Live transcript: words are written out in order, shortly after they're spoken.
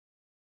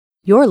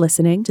You're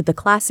listening to the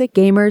Classic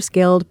Gamers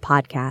Guild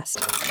podcast.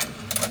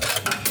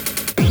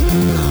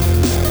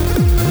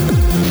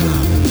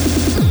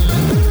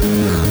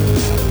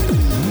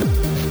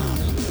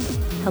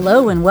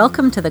 Hello and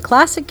welcome to the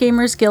Classic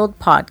Gamers Guild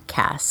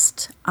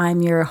podcast.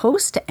 I'm your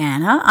host,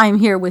 Anna. I'm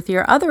here with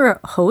your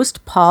other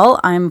host, Paul.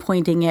 I'm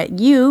pointing at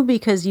you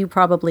because you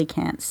probably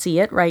can't see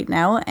it right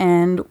now.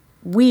 And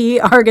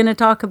we are going to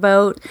talk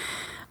about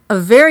a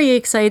very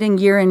exciting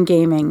year in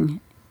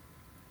gaming.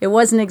 It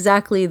wasn't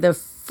exactly the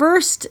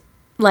first,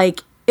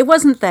 it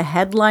wasn't the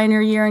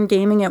headliner year in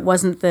gaming. It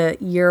wasn't the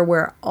year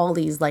where all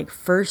these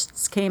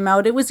firsts came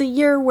out. It was a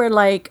year where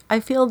I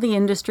feel the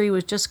industry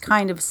was just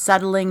kind of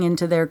settling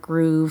into their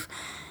groove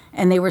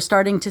and they were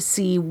starting to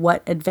see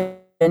what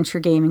adventure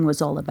gaming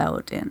was all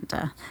about. And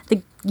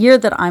the year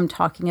that I'm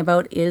talking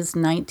about is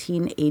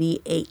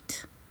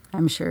 1988.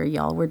 I'm sure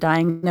y'all were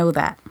dying to know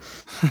that.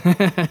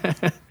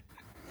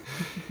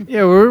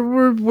 Yeah,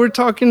 we're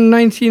talking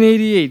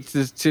 1988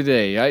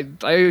 today.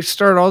 I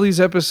start all these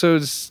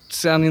episodes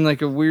sounding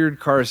like a weird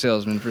car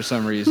salesman for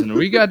some reason.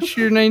 We got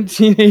your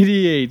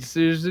 1988.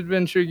 There's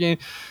adventure game.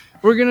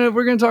 We're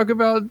gonna talk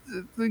about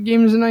the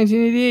games in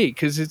 1988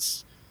 because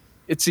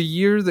it's a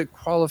year that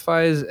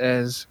qualifies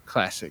as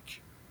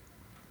classic.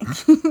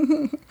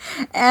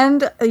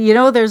 And,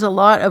 there's a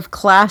lot of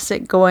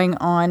classic going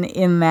on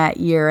in that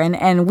year.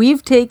 And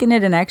we've taken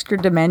it an extra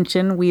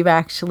dimension. We've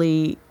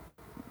actually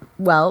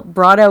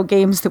brought out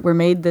games that were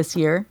made this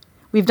year.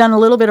 We've done a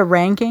little bit of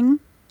ranking,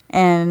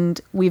 and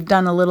we've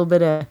done a little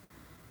bit of,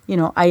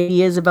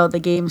 ideas about the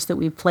games that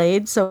we've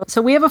played. So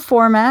we have a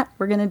format.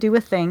 We're going to do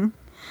a thing.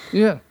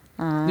 Yeah.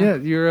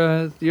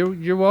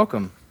 You're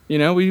welcome.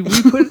 We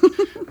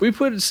we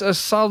put a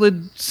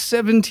solid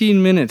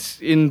 17 minutes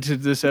into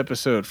this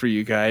episode for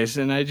you guys,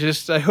 and I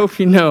hope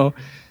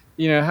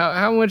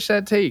how much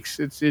that takes.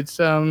 It's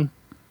a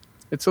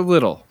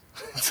little.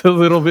 It's a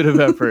little bit of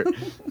effort.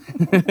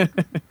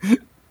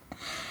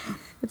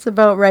 It's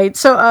about right.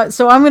 So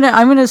I'm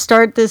gonna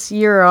start this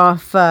year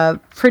off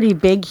pretty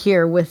big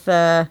here with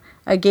a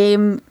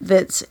game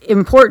that's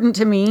important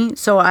to me.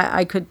 So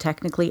I could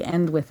technically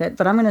end with it,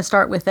 but I'm gonna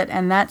start with it,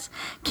 and that's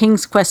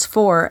King's Quest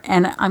IV.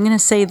 And I'm gonna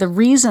say the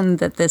reason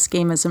that this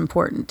game is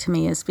important to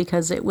me is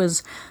because it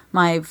was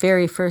my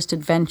very first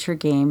adventure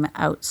game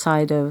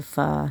outside of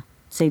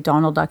say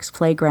Donald Duck's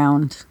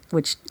Playground,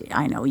 which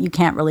I know you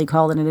can't really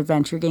call it an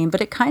adventure game,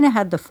 but it kind of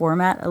had the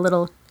format a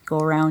little. Go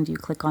around, you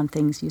click on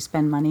things, you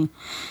spend money.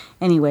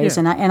 Anyways,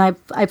 yeah. and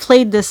I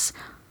played this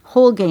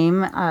whole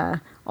game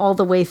all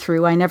the way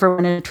through. I never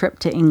went on a trip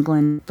to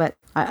England, but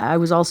I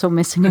was also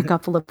missing a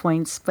couple of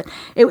points. But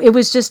it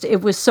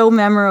was so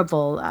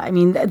memorable. I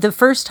mean, the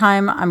first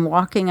time I'm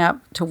walking up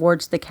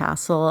towards the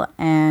castle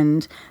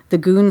and the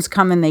goons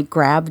come and they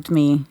grabbed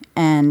me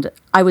and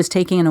I was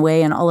taken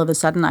away, and all of a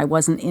sudden I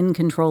wasn't in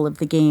control of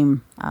the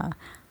game.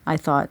 I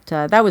thought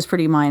that was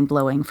pretty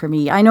mind-blowing for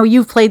me. I know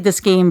you've played this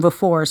game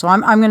before, so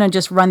I'm going to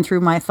just run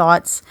through my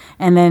thoughts,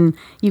 and then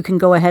you can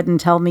go ahead and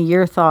tell me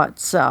your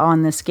thoughts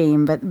on this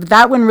game. But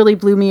that one really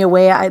blew me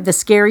away. The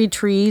scary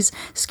trees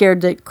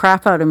scared the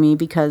crap out of me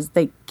because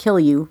they kill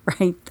you,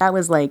 right? That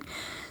was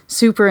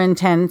super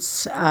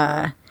intense.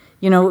 The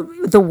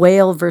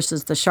whale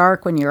versus the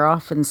shark when you're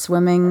off and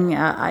swimming.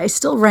 I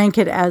still rank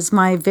it as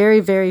my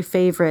very, very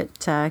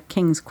favorite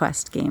King's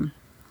Quest game.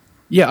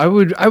 Yeah, I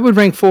would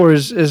rank 4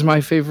 as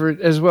my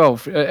favorite as well.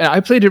 I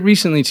played it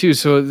recently too,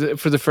 so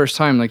for the first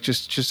time,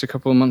 just a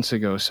couple of months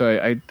ago.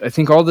 So I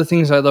think all the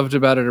things I loved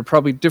about it are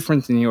probably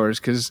different than yours,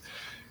 because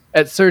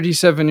at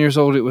 37 years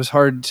old, it was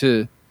hard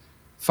to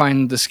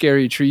find the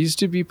scary trees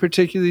to be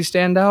particularly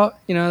stand out.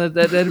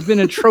 That had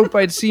been a trope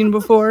I'd seen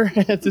before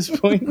at this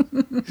point.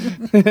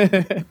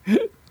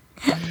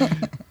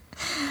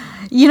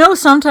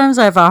 Sometimes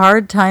I have a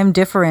hard time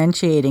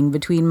differentiating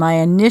between my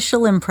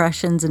initial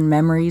impressions and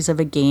memories of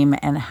a game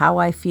and how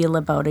I feel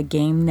about a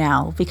game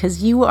now,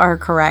 because you are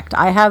correct.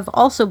 I have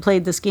also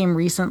played this game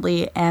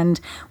recently,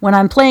 and when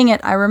I'm playing it,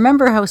 I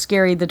remember how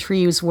scary the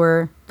trees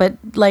were, but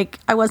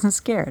I wasn't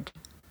scared.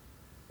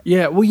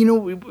 Yeah, well,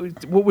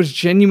 what was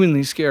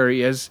genuinely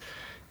scary as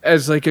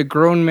a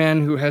grown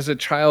man who has a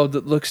child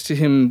that looks to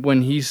him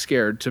when he's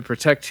scared to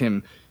protect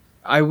him,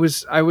 I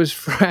was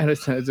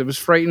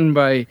frightened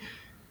by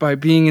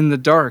being in the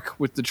dark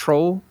with the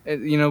troll.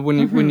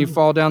 When you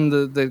fall down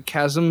the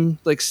chasm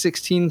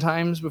 16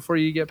 times before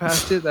you get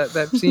past it,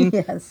 that scene.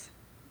 Yes.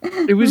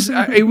 It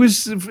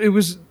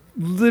was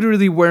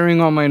literally wearing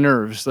on my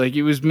nerves.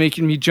 It was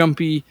making me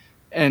jumpy,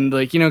 and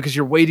because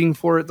you're waiting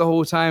for it the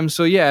whole time.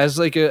 So yeah, as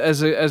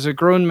a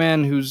grown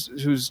man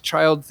whose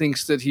child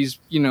thinks that he's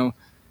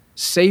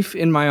safe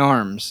in my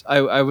arms,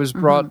 I was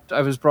brought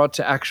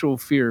to actual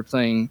fear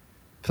playing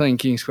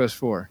King's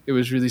Quest IV. It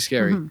was really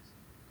scary. Mm-hmm.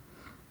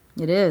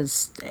 It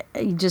is.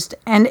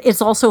 And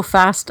it's also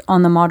fast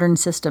on the modern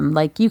system.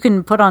 You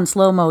can put on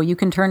slow-mo, you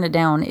can turn it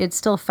down. It's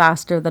still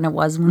faster than it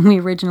was when we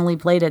originally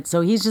played it.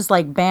 So he's just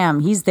bam,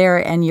 he's there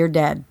and you're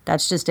dead.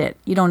 That's just it.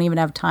 You don't even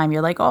have time.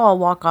 You're oh, I'll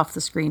walk off the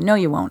screen. No,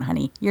 you won't,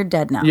 honey. You're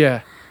dead now.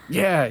 Yeah.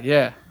 Yeah,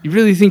 yeah. You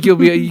really think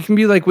you can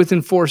be like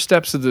within 4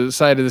 steps of the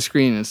side of the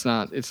screen. It's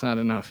not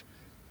enough.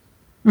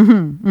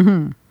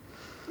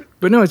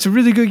 But no, it's a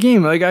really good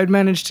game. Like I'd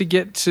managed to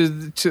get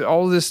to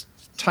all this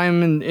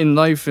time in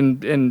life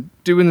and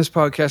doing this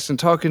podcast and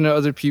talking to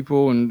other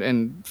people and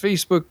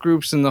Facebook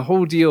groups and the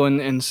whole deal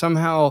and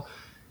somehow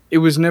it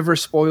was never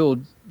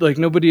spoiled. Like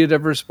nobody had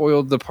ever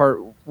spoiled the part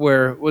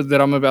that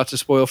I'm about to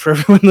spoil for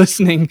everyone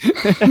listening.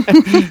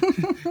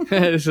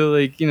 So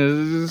like,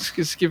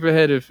 just skip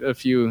ahead a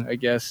few, I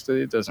guess.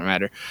 It doesn't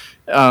matter.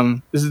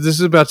 This is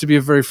about to be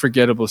a very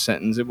forgettable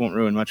sentence. It won't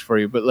ruin much for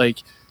you, but like,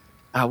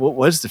 what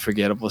was the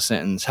forgettable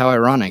sentence? How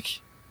ironic.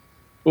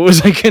 What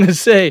was I going to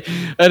say?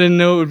 I didn't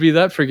know it would be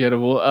that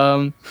forgettable.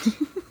 Oh,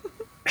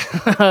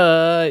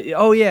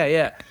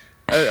 yeah.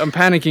 I'm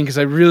panicking because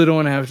I really don't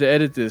want to have to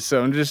edit this.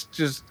 So I'm just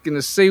going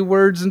to say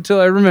words until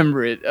I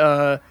remember it.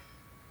 Oh,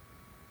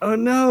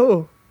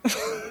 no.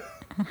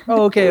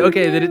 Oh, okay.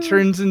 That it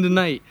turns into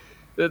night.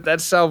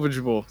 That's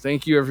salvageable.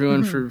 Thank you,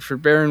 everyone, for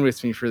bearing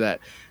with me for that.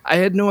 I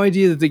had no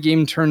idea that the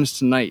game turns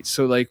to night.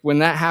 So, like, when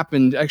that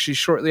happened, actually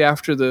shortly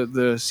after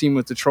the scene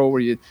with the troll where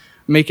you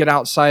make it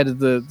outside of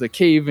the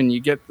cave and you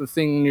get the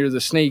thing near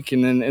the snake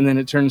and then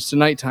it turns to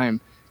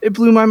nighttime, it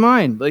blew my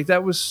mind. Like,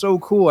 that was so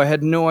cool. I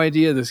had no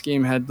idea this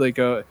game had, like,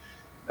 a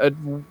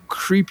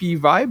creepy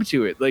vibe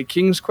to it. Like,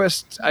 King's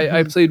Quest,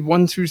 I played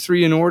 1 through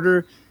 3 in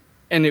order,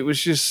 and it was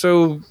just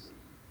so...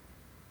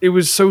 It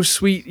was so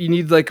sweet. You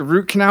need like a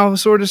root canal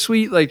sort of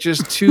sweet, like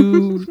just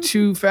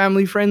too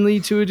family friendly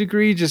to a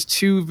degree, just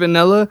too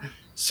vanilla.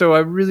 So I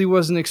really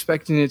wasn't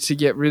expecting it to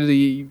get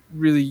really,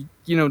 really,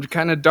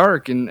 kind of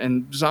dark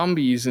and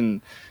zombies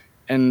and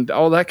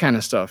all that kind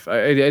of stuff.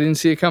 I didn't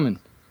see it coming.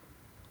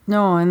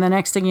 No, and the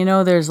next thing you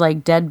know, there's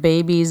like dead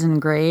babies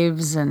and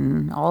graves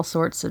and all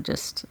sorts of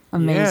just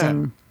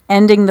amazing.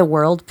 Ending the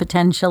world,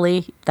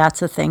 potentially.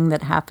 That's a thing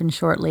that happened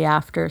shortly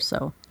after.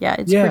 So, yeah,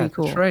 it's pretty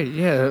cool. That's right.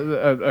 Yeah,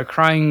 a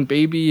crying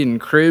baby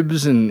and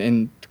cribs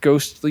and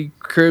ghostly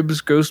cribs,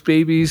 ghost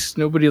babies.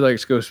 Nobody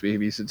likes ghost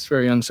babies. It's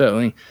very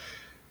unsettling.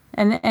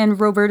 And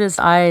Roberta's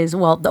eyes,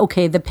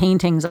 the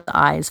painting's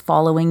eyes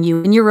following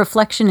you and your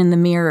reflection in the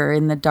mirror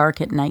in the dark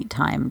at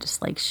nighttime,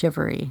 just like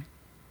shivery.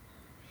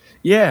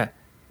 Yeah.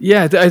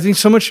 Yeah, I think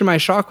so much of my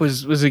shock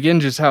was again,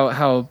 just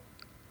how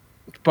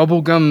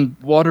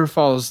bubblegum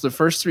waterfalls the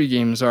first 3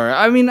 games are.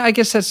 I mean, I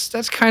guess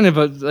that's kind of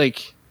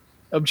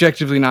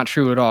objectively not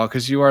true at all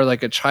because you are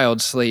like a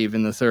child slave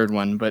in the third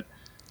one, but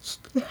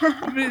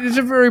it's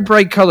a very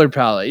bright color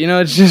palette.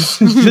 It's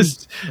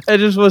just I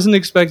just wasn't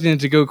expecting it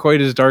to go quite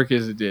as dark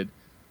as it did.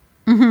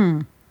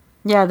 Mm-hmm.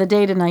 Yeah, the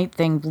day to night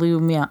thing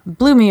blew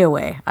me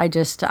away.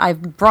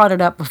 I've brought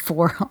it up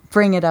before. I'll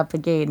bring it up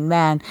again.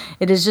 Man,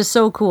 it is just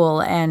so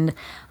cool. And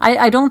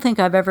I don't think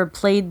I've ever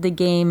played the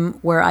game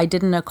where I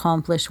didn't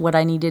accomplish what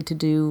I needed to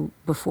do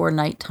before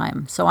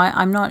nighttime. So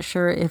I'm not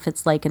sure if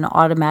it's like an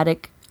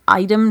automatic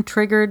item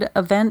triggered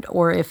event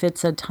or if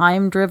it's a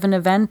time driven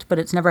event, but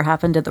it's never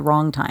happened at the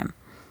wrong time.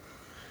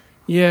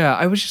 Yeah,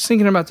 I was just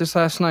thinking about this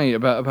last night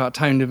about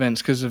timed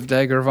events because of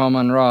Dagger of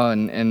Amon-Ra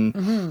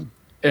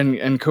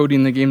and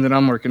coding the game that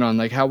I'm working on.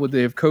 Like, how would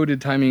they have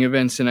coded timing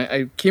events? And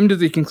I came to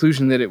the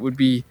conclusion that it would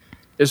be,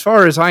 as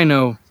far as I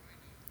know,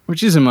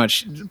 which isn't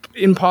much,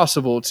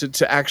 impossible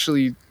to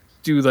actually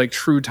do like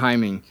true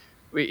timing,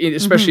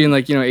 especially in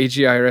like,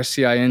 AGI or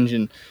SCI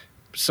engine.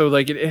 So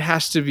like it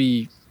has to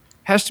be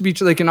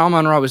like an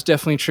Amon-Ra was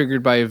definitely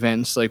triggered by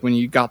events. Like when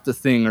you got the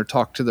thing or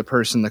talked to the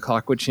person, the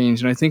clock would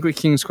change. And I think with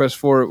King's Quest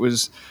 4, it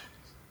was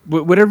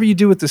whatever you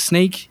do with the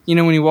snake,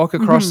 when you walk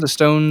across the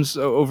stones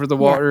over the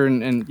water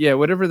and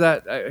whatever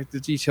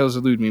the details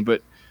elude me,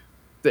 but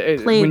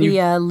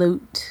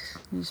lute.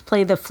 You just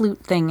play the flute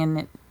thing and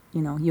it,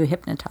 you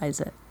hypnotize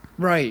it.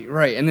 Right.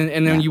 And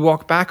then you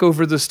walk back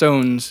over the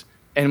stones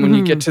and when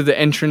you get to the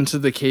entrance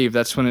of the cave,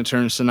 that's when it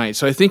turns to night.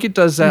 So I think it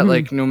does that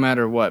like no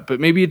matter what, but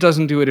maybe it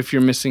doesn't do it if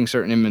you're missing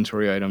certain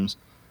inventory items.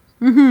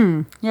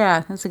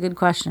 Yeah, that's a good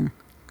question.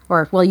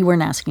 Or, well, you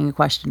weren't asking a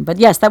question, but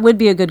yes, that would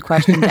be a good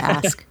question to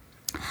ask.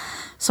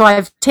 So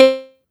I've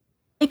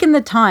taken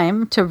the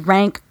time to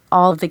rank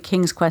all of the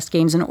King's Quest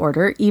games in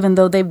order, even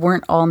though they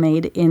weren't all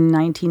made in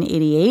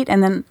 1988.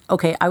 And then,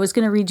 I was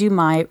going to read you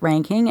my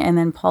ranking, and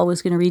then Paul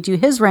was going to read you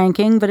his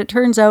ranking, but it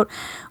turns out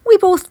we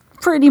both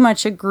pretty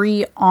much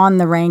agree on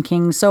the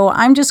ranking. So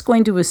I'm just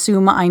going to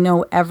assume I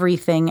know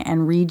everything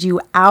and read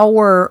you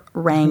our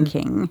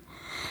ranking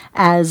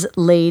as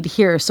laid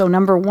here. So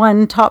number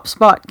 1, top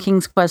spot,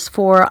 King's Quest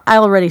 4. I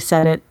already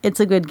said it. It's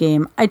a good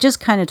game. I just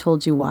kind of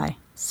told you why.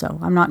 So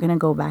I'm not going to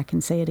go back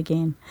and say it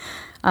again.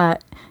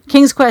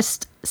 King's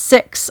Quest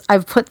 6,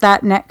 I've put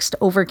that next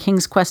over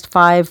King's Quest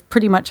 5,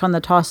 pretty much on the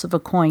toss of a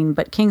coin.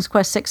 But King's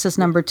Quest 6 is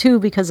number 2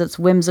 because it's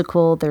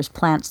whimsical. There's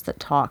plants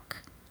that talk.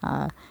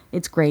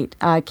 It's great.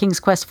 King's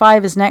Quest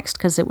 5 is next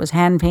because it was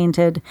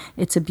hand-painted.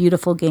 It's a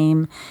beautiful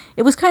game.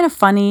 It was kind of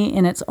funny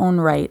in its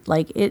own right.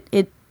 Like,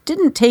 it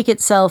didn't take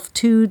itself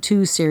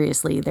too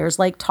seriously. There's,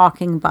 like,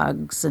 talking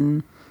bugs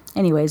and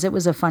anyways, it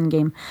was a fun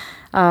game.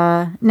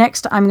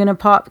 Next, I'm going to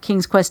pop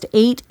King's Quest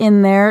 8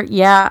 in there.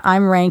 Yeah,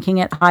 I'm ranking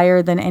it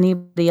higher than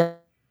anybody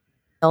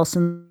else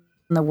in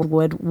the world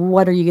would.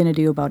 What are you going to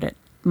do about it?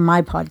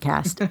 My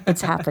podcast.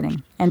 It's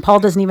happening. And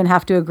Paul doesn't even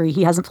have to agree.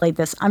 He hasn't played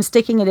this. I'm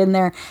sticking it in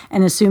there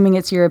and assuming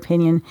it's your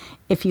opinion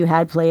if you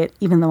had played it,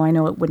 even though I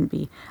know it wouldn't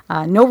be.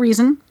 No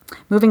reason.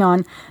 Moving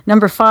on.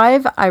 Number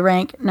 5, I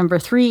rank number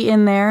 3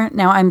 in there.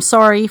 Now, I'm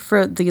sorry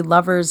for the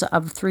lovers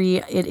of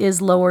 3. It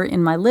is lower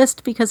in my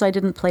list because I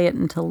didn't play it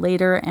until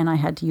later and I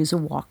had to use a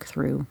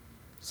walkthrough.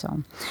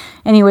 So,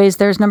 anyways,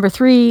 there's number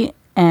 3.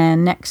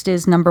 And next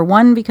is number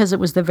 1 because it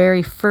was the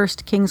very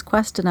first King's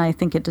Quest and I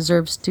think it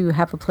deserves to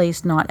have a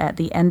place not at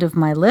the end of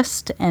my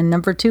list. And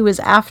number 2 is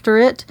after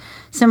it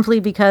simply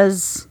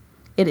because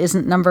it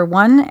isn't number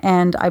 1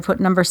 and I put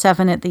number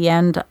 7 at the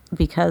end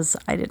because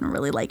I didn't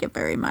really like it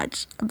very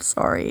much. I'm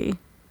sorry.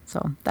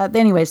 So that,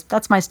 anyways,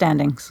 that's my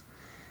standings.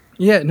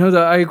 Yeah, no,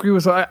 I agree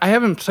with. I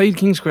haven't played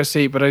King's Quest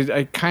 8, but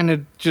I kind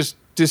of just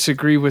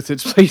disagree with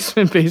its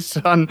placement based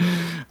on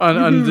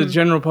the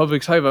general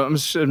public's hype.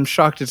 I'm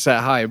shocked it's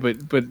that high, but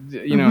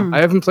you know, I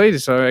haven't played it,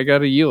 so I got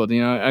to yield.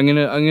 You know, I'm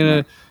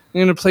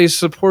gonna play a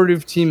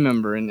supportive team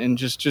member and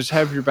just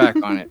have your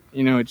back on it.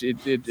 You know, it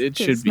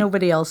should be.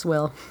 Nobody else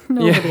will.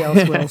 Nobody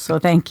else will. So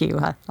thank you.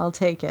 I'll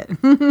take it.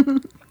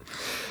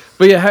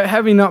 But yeah,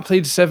 having not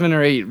played 7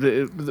 or 8,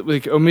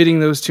 like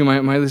omitting those two,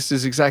 my list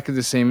is exactly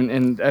the same.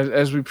 And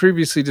as we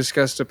previously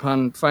discussed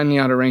upon finding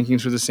out our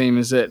rankings were the same,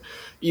 is that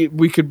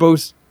we could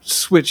both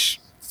switch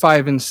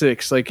 5 and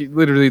 6, like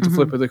literally the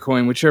flip of the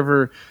coin.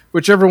 Whichever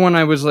one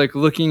I was like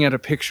looking at a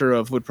picture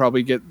of would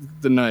probably get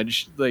the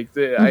nudge. Like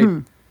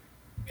I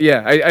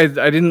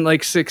didn't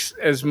like 6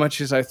 as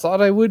much as I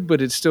thought I would,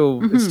 but it's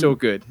still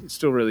good. It's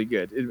still really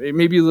good. It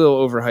may be a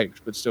little overhyped,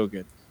 but still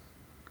good.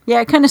 Yeah,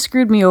 it kind of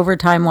screwed me over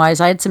time-wise.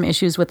 I had some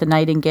issues with the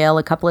Nightingale.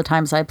 A couple of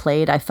times I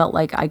played, I felt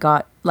like I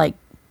got, like,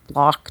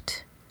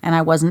 blocked, and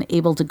I wasn't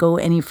able to go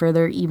any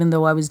further, even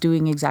though I was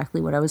doing exactly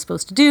what I was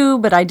supposed to do,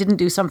 but I didn't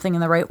do something in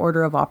the right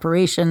order of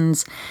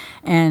operations.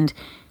 And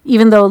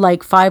even though,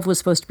 like, 5 was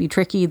supposed to be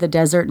tricky, the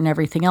desert and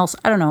everything else,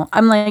 I don't know.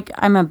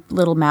 I'm a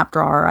little map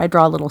drawer. I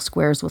draw little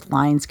squares with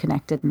lines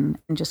connected and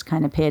just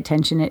kind of pay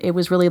attention. It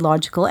was really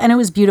logical, and it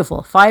was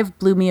beautiful. 5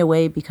 blew me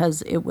away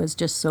because it was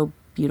just so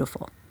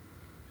beautiful.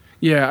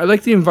 Yeah, I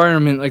like the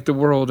environment, like the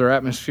world or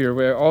atmosphere,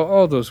 where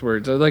all those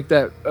words. I like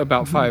that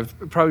about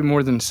 5, probably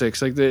more than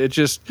 6. Like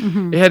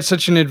it had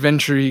such an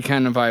adventure-y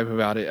kind of vibe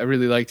about it. I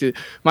really liked it.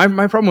 My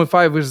problem with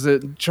 5 was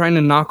that trying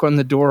to knock on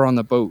the door on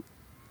the boat.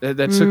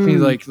 That took me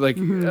like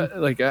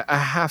a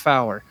half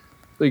hour,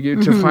 like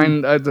to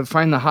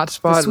find the hot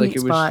spot. Like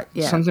it was spot,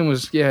 yeah. something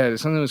was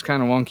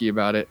kind of wonky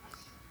about it.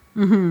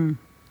 Mm-hmm.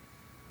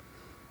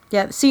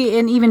 Yeah, see,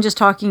 and even just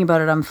talking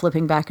about it, I'm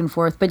flipping back and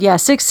forth. But yeah,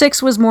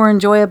 6 was more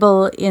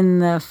enjoyable in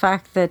the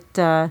fact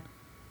that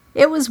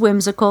it was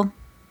whimsical.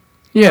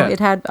 Yeah. It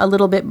had a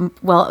little bit,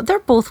 well, they're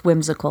both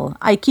whimsical.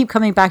 I keep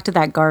coming back to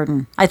that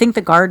garden. I think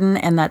the garden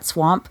and that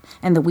swamp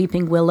and the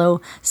weeping willow,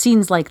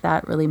 scenes like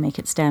that really make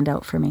it stand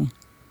out for me.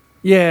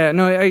 Yeah,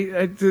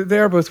 no, they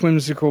are both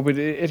whimsical, but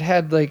it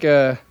had like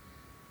I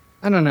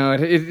don't know,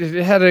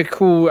 it had a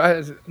cool,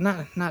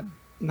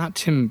 not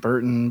Tim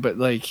Burton, but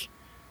like,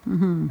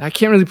 I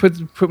can't really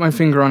put my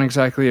finger on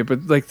exactly it,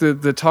 but like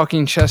the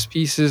talking chess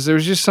pieces, there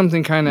was just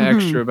something kind of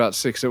extra about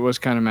 6 that was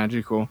kind of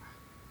magical.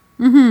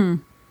 All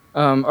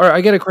right,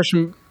 I got a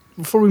question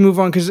before we move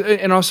on, because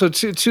and also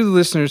to the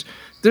listeners,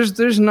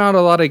 there's not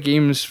a lot of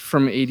games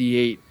from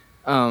 '88.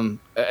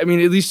 I mean,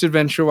 at least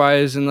adventure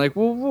wise, and like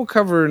we'll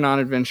cover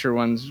non-adventure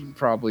ones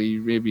probably,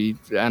 maybe,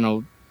 and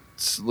I'll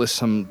list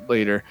some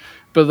later.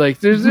 But like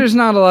there's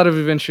not a lot of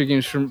adventure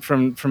games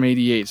from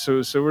 '88,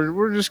 so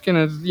we're just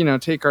gonna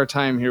take our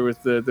time here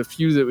with the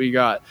few that we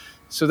got.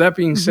 So that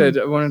being said,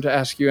 I wanted to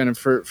ask you, Anna,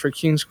 for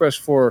King's Quest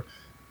 4,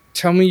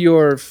 tell me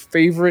your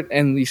favorite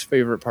and least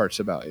favorite parts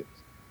about it.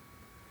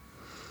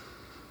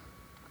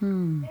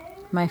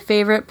 My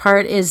favorite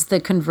part is the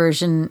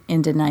conversion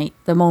into night,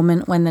 the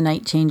moment when the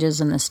night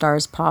changes and the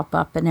stars pop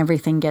up and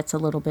everything gets a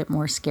little bit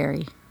more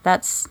scary.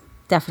 That's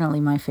definitely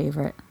my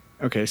favorite.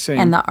 Okay, same.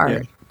 And the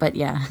art, but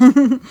yeah.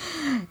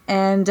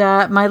 And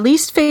my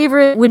least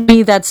favorite would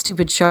be that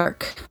stupid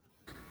shark.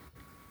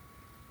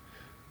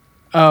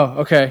 Oh,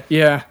 okay,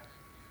 yeah.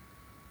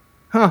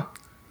 Huh.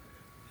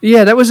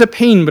 Yeah, that was a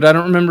pain, but I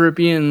don't remember it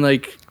being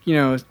like,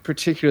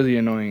 particularly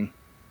annoying.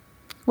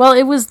 Well,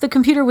 the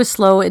computer was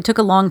slow. It took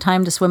a long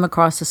time to swim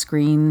across the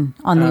screen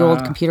on the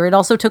old computer. It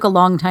also took a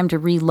long time to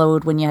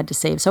reload when you had to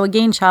save. So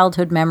again,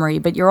 childhood memory,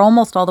 but you're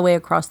almost all the way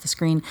across the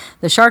screen.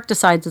 The shark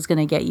decides it's going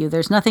to get you.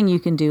 There's nothing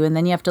you can do, and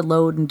then you have to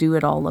load and do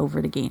it all over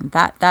again.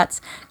 That's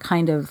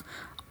kind of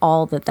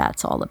all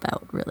that's all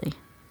about, really.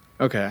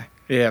 Okay.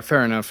 Yeah,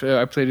 fair enough.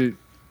 I played it,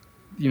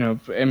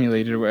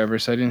 emulated or whatever,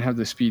 so I didn't have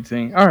the speed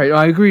thing. All right,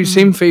 I agree.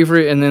 Same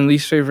favorite, and then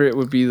least favorite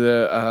would be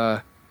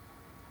the...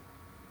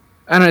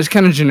 I know it's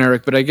kind of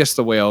generic, but I guess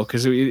the whale,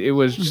 because it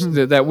was just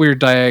that weird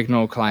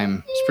diagonal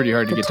climb. It's pretty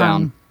hard to get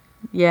down.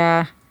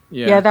 Yeah.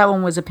 Yeah, that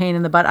one was a pain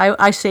in the butt.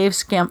 I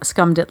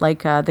scummed it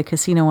like the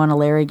Casino on a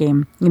Larry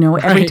game. You know,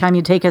 every Right. time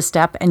you take a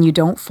step and you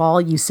don't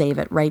fall, you save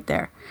it right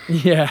there.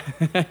 Yeah.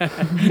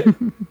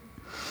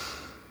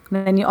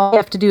 And then all you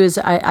have to do is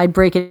I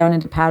break it down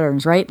into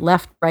patterns, right?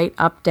 Left, right,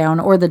 up, down,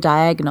 or the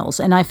diagonals.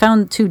 And I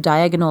found 2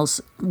 diagonals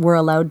were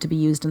allowed to be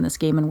used in this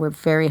game and were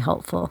very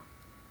helpful.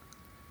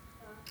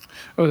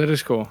 Oh, that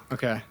is cool.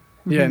 Okay.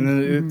 Yeah, and then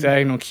the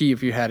diagonal key,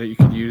 if you had it, you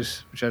could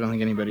use, which I don't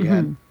think anybody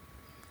had.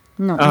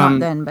 No, not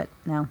then, but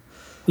now.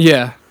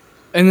 Yeah.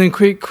 And then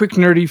quick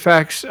nerdy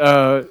facts.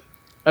 I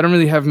don't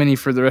really have many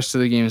for the rest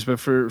of the games, but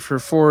for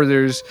 4,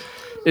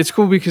 it's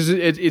cool because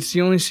it's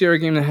the only Sierra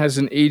game that has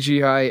an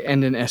AGI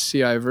and an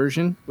SCI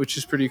version, which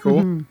is pretty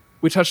cool.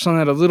 We touched on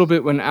that a little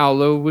bit when Al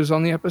Lowe was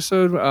on the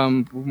episode.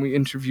 When we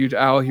interviewed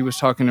Al, he was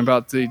talking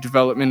about the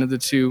development of the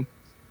 2.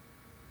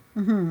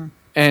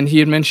 And he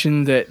had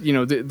mentioned that, you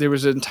know, there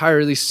was an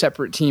entirely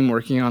separate team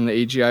working on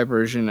the AGI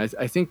version,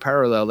 I think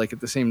parallel, like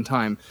at the same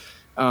time.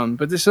 So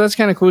that's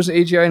kind of cool. It's the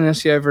AGI and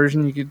SCI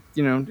version. You could,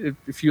 you know,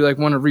 if you like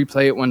want to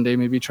replay it one day,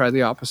 maybe try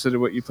the opposite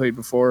of what you played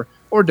before,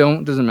 or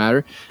don't, doesn't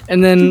matter.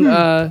 And then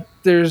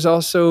there's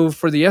also,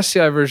 for the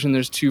SCI version,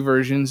 there's 2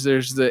 versions.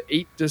 There's the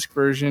 8-disc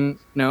version.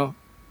 No.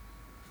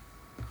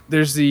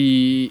 There's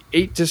the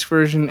 8-disc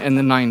version and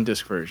the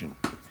 9-disc version.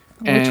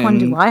 Which one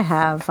do I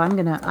have?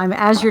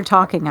 As you're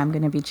talking, I'm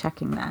gonna be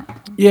checking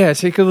that. Yeah,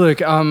 take a look.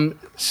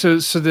 So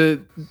the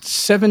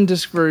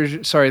 7-disc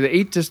version, sorry, the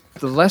 8-disc,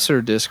 the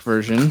lesser disc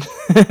version,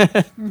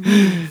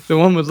 the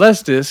one with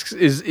less discs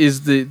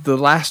is the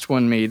last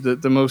one made,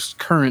 the most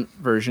current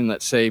version,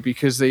 let's say,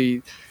 because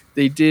they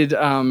did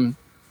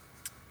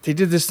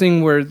this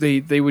thing where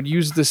they would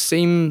use the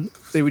same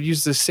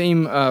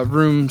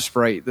room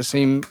sprite, the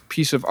same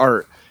piece of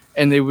art,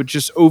 and they would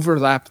just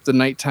overlap the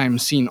nighttime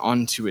scene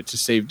onto it to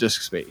save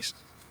disk space.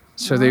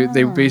 So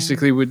they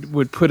basically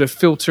would put a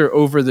filter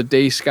over the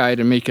day sky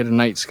to make it a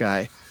night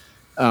sky.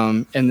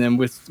 And then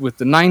with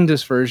the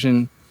 9-disc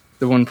version,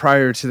 the one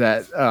prior to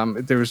that,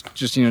 there was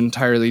just, you know,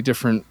 entirely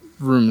different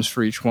rooms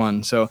for each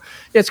one. So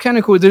yeah, it's kind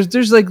of cool.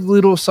 There's like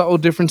little subtle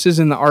differences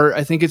in the art.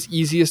 I think it's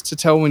easiest to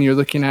tell when you're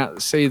looking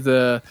at, say,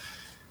 the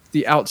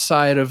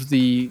outside of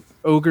the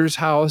ogre's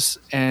house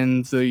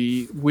and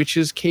the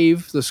witch's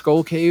cave, the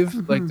skull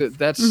cave. Like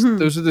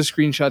those are the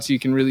screenshots you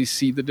can really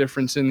see the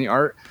difference in the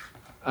art.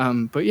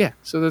 But yeah,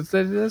 so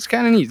that's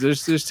kind of neat.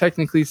 There's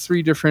technically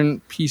 3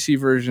 different PC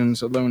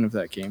versions alone of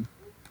that game.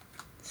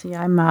 See,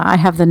 I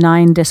have the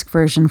 9-disc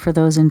version for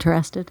those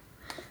interested.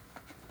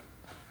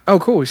 Oh,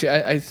 cool. See,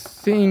 I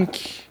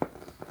think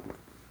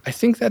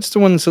that's the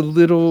one that's a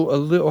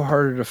little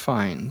harder to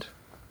find.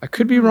 I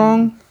could be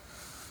wrong,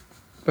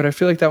 but I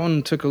feel like that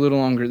one took a little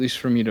longer, at least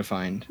for me to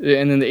find.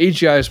 And then the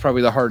AGI is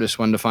probably the hardest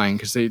one to find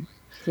because they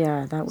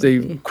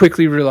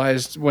quickly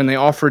realized when they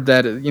offered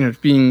that, you know,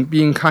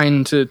 being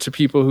kind to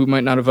people who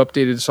might not have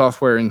updated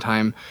software in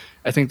time.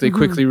 I think they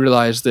quickly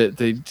realized that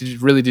they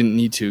really didn't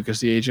need to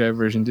because the AGI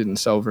version didn't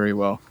sell very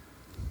well.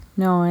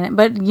 No,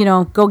 but you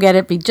know, go get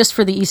it just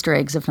for the Easter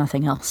eggs, if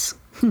nothing else.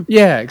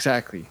 Yeah,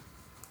 exactly.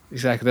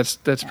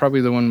 That's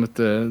probably the one with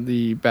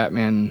the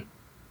Batman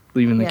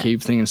leaving the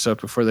cave thing and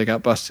stuff before they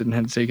got busted and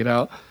had to take it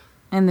out.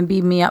 And the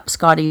Beam Me Up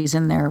Scotty's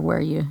in there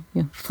where you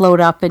float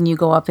up and you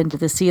go up into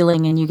the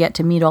ceiling and you get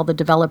to meet all the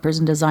developers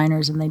and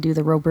designers and they do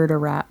the Roberta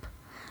rap.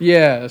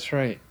 Yeah, that's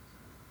right.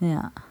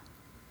 Yeah.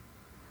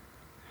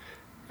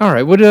 All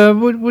right, what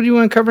do you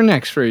want to cover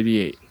next for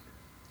 88?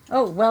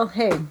 Oh, well,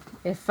 hey,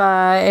 if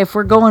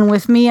we're going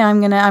with me,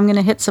 I'm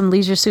gonna hit some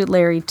Leisure Suit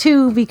Larry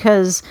 2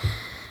 because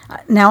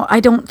now I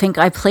don't think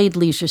I played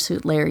Leisure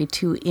Suit Larry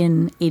 2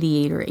 in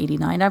 88 or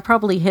 89. I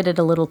probably hit it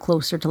a little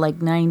closer to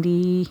like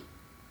 90,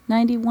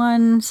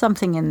 91,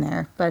 something in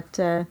there. But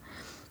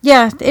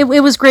yeah, it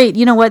was great.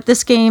 You know what?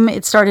 This game,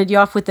 it started you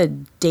off with a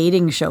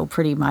dating show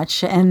pretty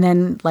much. And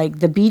then like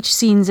the beach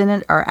scenes in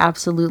it are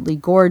absolutely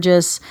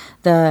gorgeous.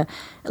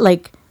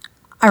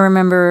 I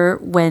remember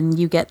when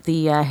you get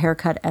the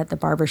haircut at the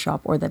barbershop,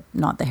 or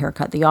not the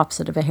haircut, the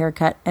opposite of a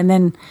haircut. And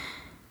then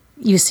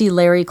you see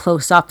Larry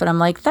close up and I'm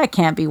like, that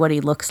can't be what he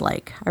looks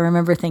like. I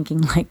remember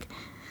thinking like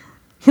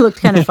he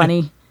looked kind of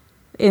funny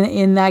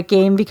in that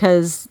game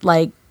because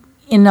like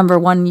in number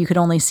 1, you could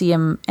only see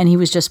him and he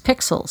was just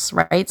pixels,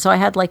 right? So I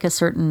had like a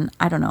certain,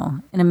 I don't know,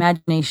 an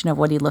imagination of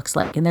what he looks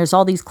like. And there's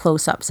all these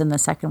close-ups in the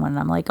second one. And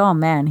I'm like, oh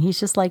man, he's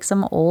just like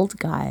some old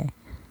guy.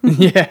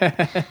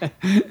 Yeah.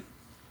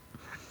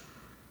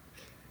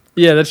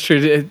 Yeah, that's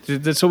true.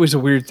 That's always a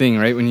weird thing,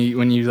 right? When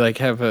you like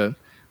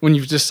when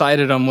you've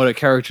decided on what a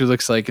character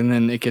looks like and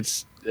then it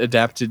gets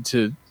adapted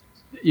to,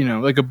 you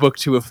know, like a book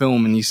to a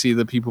film and you see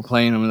the people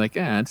playing them and like,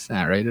 it's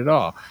not right at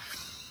all.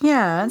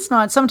 Yeah, it's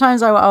not.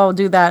 Sometimes I'll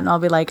do that and I'll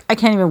be like, I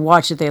can't even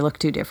watch it. They look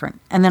too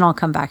different. And then I'll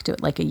come back to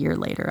it like a year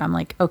later. I'm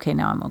like, okay,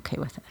 now I'm okay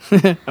with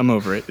it. I'm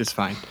over it. It's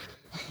fine.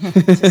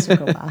 It just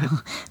took a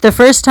while. The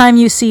first time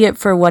you see it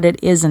for what it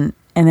isn't,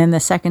 and then the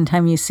second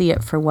time you see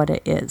it for what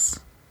it is.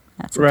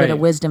 That's a bit of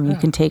wisdom you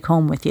can take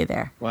home with you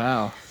there.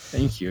 Wow.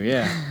 Thank you.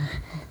 Yeah.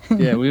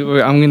 Yeah,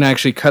 I'm going to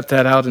actually cut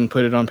that out and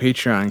put it on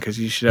Patreon because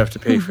you should have to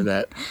pay for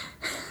that.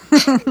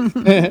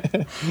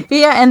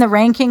 Yeah, and the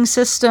ranking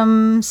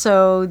system.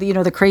 So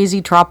the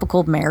crazy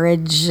tropical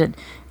marriage.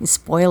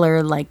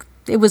 Spoiler, like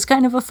it was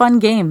kind of a fun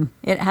game.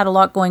 It had a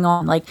lot going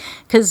on, like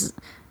because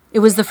it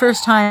was the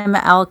first time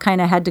Al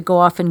kind of had to go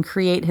off and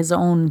create his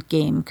own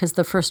game because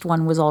the first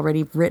one was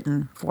already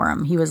written for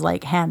him. He was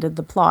like handed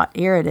the plot.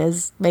 Here it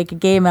is. Make a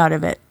game out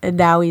of it. And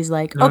now he's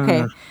like,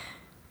 okay,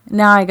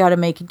 now I got to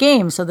make a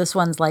game. So this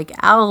one's like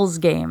Al's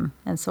game.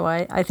 And so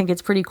I think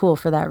it's pretty cool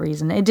for that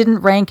reason. It didn't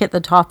rank at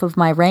the top of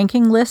my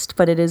ranking list,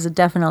 but it is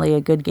definitely a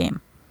good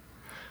game.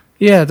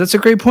 Yeah, that's a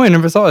great point. I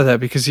never thought of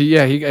that because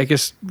I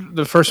guess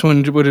the first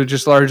one would have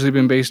just largely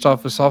been based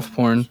off of soft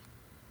porn.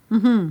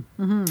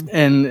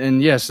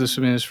 And yes, this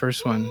would be his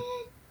first one.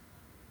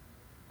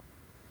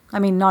 I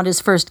mean, not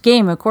his first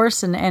game, of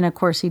course, and of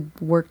course he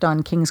worked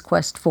on King's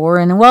Quest IV,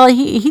 and well,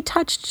 he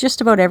touched just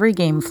about every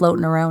game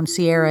floating around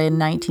Sierra in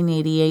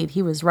 1988.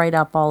 He was right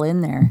up all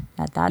in there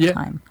at that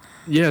time.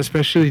 Yeah,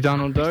 especially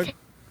Donald Duck.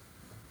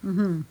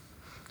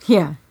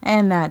 Yeah,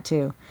 and that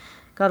too.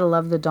 Gotta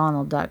love the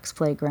Donald Duck's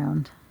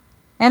Playground.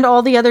 And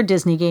all the other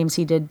Disney games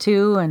he did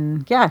too,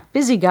 and yeah,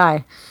 busy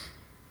guy.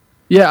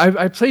 Yeah,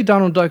 I played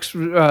Donald Duck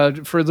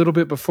for a little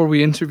bit before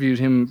we interviewed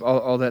him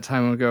all that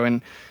time ago,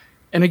 and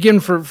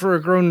again for a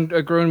grown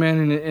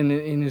man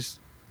in his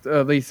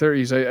late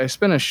 30s, I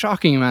spent a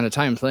shocking amount of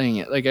time playing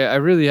it. Like I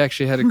really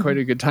actually had quite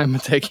a good time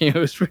with that game. It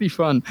was pretty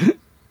fun.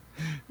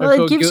 Well,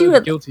 it gives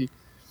you guilty.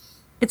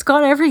 It's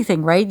got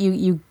everything, right?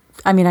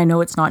 I mean, I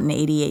know it's not an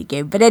 88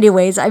 game, but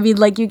anyways, I mean,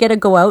 like you get to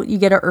go out, you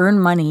get to earn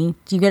money,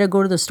 you get to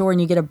go to the store and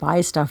you get to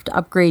buy stuff to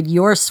upgrade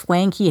your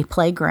swanky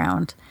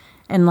playground,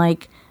 and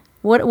like.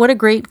 What a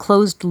great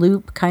closed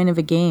loop kind of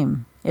a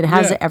game. It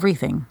has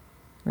everything,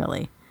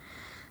 really.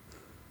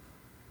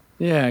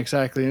 Yeah,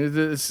 exactly.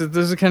 Those are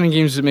the kind of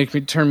games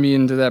that turn me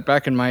into that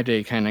back in my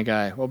day kind of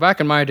guy. Well,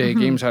 back in my day,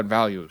 games had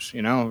values,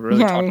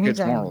 really taught kids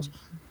morals.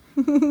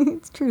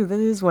 It's true. That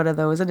is one of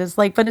those. And it's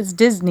like, but it's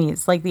Disney.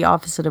 It's like the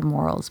opposite of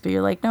morals. But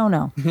you're like,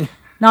 no.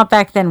 Not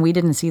back then. We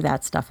didn't see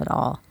that stuff at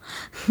all.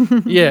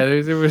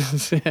 Yeah, there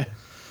was... Yeah.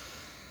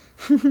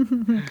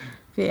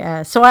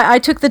 Yeah, so I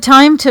took the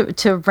time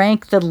to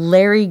rank the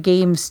Larry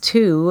games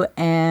too,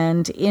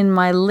 and in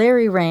my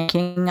Larry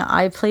ranking,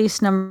 I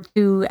placed number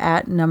 2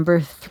 at number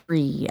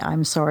 3.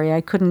 I'm sorry,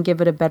 I couldn't give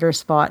it a better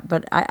spot,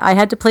 but I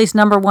had to place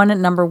number 1 at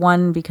number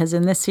 1 because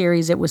in this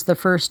series it was the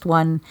first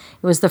one.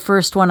 It was the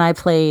first one I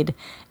played,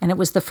 and it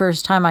was the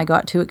first time I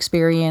got to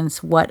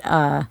experience what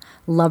a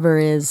lover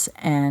is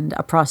and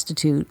a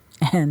prostitute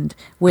and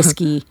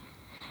whiskey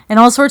and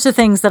all sorts of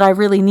things that I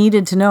really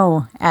needed to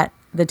know at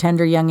the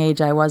tender young age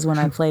I was when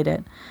I played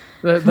it.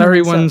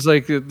 Larry one's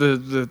like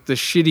the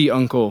shitty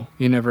uncle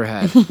you never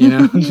had,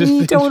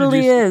 He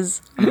totally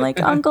is. I'm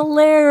like, Uncle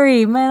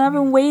Larry, man, I've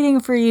been waiting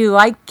for you.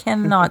 I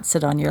cannot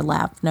sit on your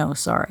lap. No,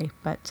 sorry.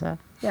 But,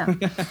 yeah.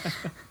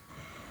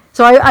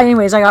 So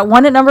anyways, I got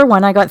 1 at number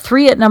 1. I got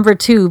 3 at number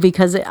 2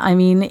 because, I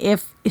mean,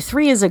 if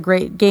 3 is a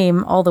great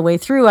game all the way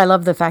through, I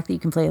love the fact that you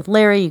can play with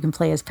Larry, you can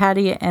play as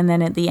Patty, and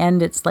then at the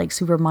end it's like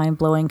super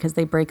mind-blowing because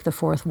they break the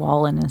fourth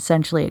wall and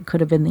essentially it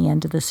could have been the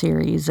end of the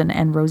series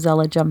and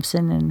Rosella jumps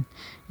in and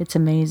it's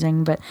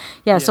amazing. But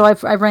yeah. So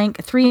I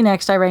rank 3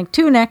 next, I rank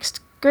 2 next.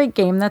 Great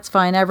game, that's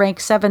fine. I rank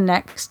 7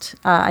 next.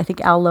 I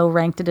think Al Lowe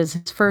ranked it as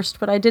his first,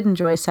 but I did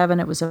enjoy 7.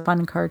 It was a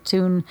fun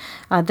cartoon.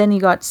 Then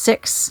you got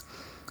 6.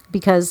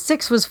 Because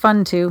 6 was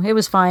fun too. It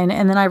was fine.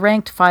 And then I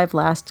ranked 5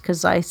 last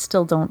because I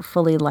still don't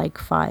fully like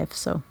 5.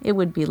 So it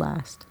would be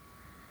last.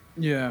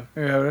 Yeah,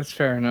 that's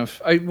fair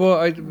enough. In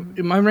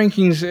my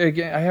rankings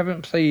again, I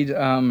haven't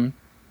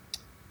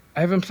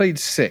played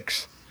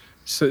 6,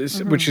 so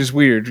which is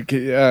weird.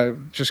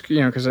 Just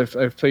because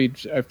I've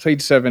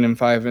played 7 and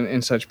 5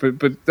 and such.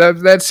 But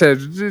that said,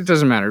 it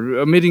doesn't matter.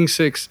 Omitting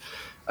 6,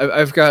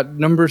 I've got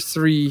number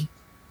 3.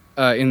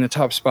 In the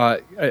top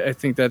spot, I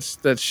think that's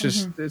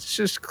just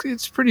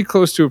it's pretty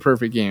close to a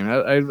perfect game.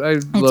 I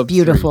love. It's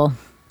beautiful.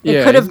 3.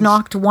 It could have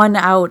knocked 1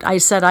 out. I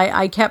said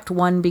I kept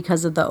 1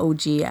 because of the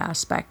OG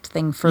aspect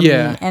thing for me,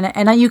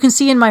 and you can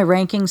see in my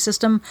ranking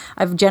system,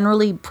 I've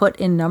generally put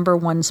in number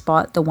 1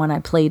 spot the one I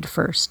played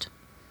first.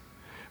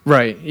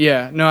 Right.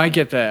 Yeah. No, I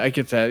get that.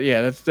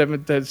 Yeah.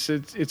 That's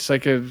it's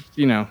like a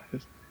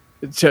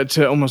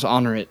to almost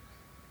honor it.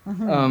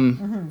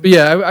 But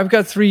yeah, I've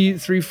got 3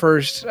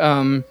 first.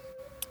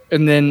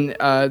 And then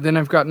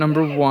I've got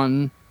number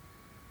 1.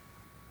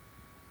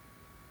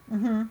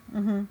 And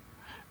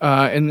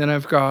then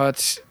I've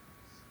got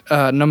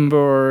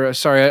number.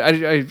 Sorry,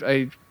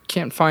 I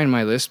can't find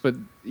my list, but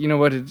you know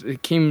what?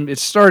 It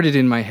started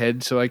in my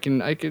head, so I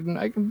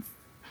can.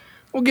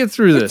 We'll get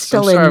through this. It's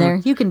still in there.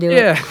 You can do it.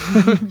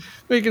 Yeah,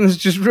 making this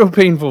just real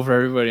painful for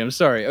everybody. I'm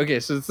sorry. Okay,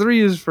 so 3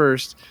 is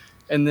first,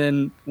 and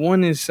then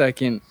 1 is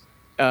second,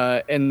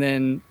 and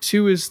then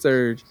 2 is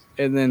third,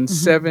 and then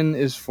 7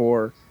 is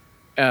 4.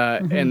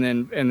 And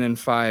then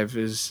 5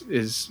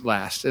 is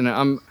last, and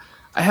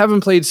I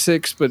haven't played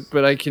 6,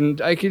 but I can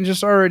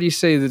just already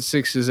say that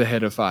 6 is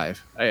ahead of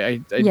 5.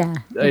 I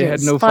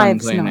had no fun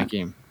playing that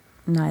game.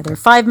 Neither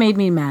 5 made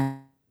me mad.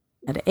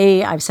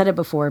 A, I've said it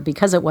before,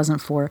 because it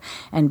wasn't 4,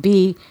 and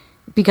B,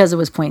 because it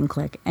was point and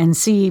click, and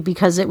C,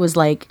 because it was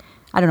like,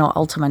 I don't know,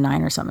 Ultima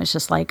 9 or something. It's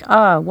just like,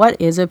 what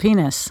is a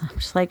penis? I'm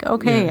just like,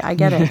 okay, Yeah. I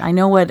get it. I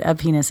know what a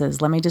penis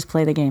is. Let me just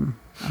play the game.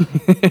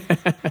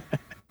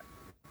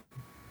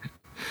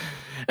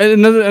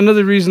 And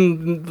another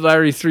reason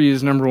Larry 3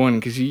 is number 1,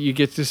 because you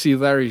get to see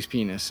Larry's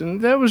penis,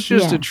 and that was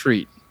just Yeah. a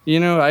treat. You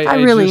know, I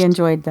really just,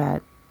 enjoyed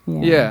that.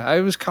 Yeah,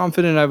 I was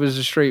confident I was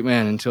a straight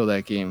man until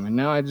that game, and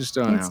now I just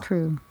don't It's know.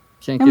 true.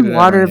 Can't get And it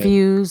water out of my head.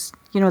 views,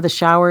 the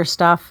shower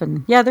stuff,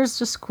 and yeah, there's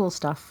just cool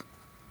stuff.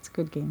 It's a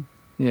good game.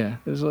 Yeah,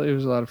 it was a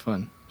lot of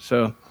fun.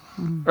 So,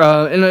 and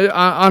an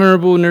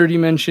honorable nerdy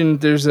mention,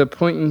 there's a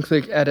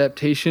point-and-click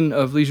adaptation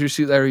of Leisure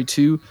Suit Larry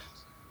 2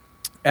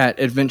 at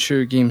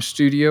Adventure Game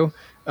Studio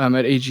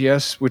at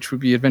AGS, which would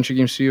be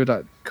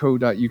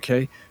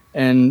adventuregamestudio.co.uk.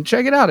 And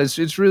check it out.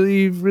 It's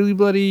really, really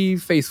bloody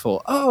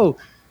faithful. Oh,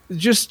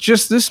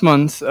 just this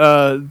month,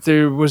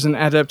 there was an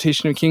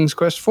adaptation of King's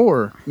Quest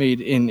IV made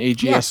in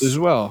AGS Yes. as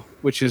well,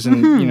 which is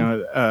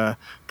a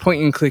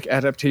point-and-click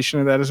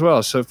adaptation of that as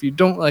well. So if you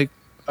don't like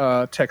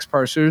text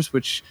parsers,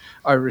 which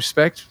I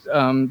respect,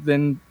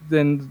 then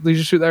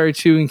Leisure Suit Larry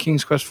 2 and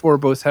King's Quest IV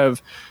both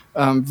have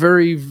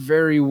very,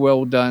 very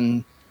well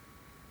done,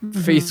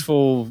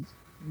 faithful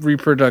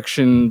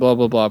reproduction, blah,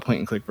 blah, blah,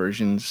 point-and-click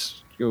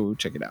versions. Go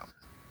check it out.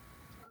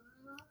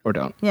 Or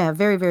don't. Yeah,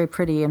 very, very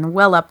pretty and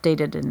well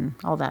updated and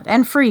all that.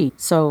 And free.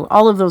 So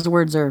all of those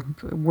words are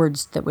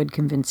words that would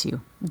convince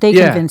you. They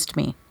convinced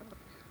me.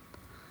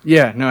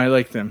 Yeah, no, I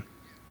like them.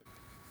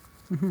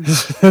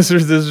 those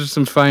are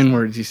some fine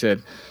words you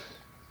said.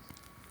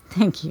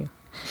 Thank you.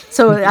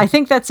 So I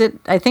think that's it.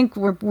 I think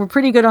we're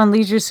pretty good on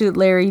Leisure Suit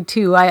Larry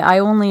 2. I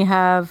only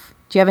have...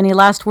 Do you have any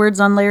last words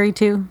on Larry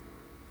 2?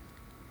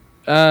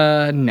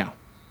 No.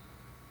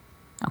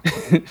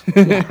 Okay.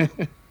 Yeah.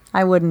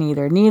 I wouldn't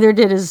either. Neither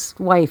did his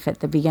wife at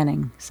the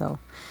beginning. So,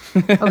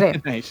 okay.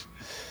 Nice.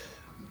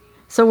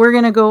 So we're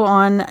going to go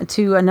on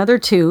to another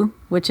 2,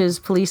 which is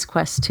Police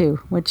Quest 2,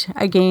 which,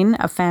 again,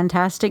 a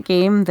fantastic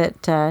game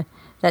that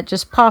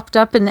just popped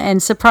up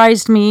and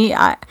surprised me.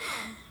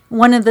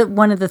 One of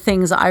the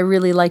things I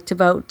really liked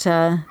about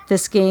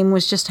this game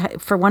was just,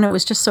 for one, it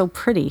was just so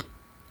pretty.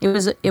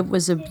 It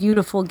was a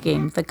beautiful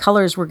game. The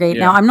colors were great.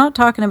 Yeah. Now, I'm not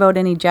talking about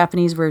any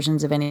Japanese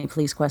versions of any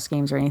Police Quest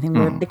games or anything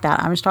weird like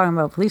that. I'm just talking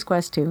about Police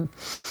Quest 2.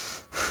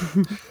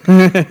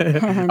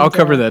 I'll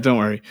cover that, don't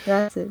worry.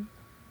 That's it.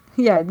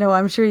 Yeah, no,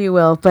 I'm sure you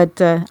will. But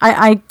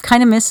I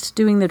kind of missed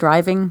doing the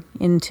driving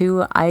in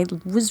 2. I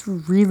was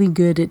really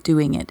good at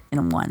doing it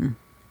in 1.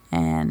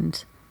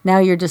 And now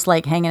you're just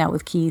like hanging out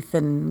with Keith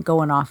and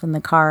going off in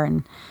the car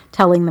and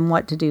telling them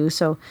what to do.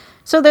 So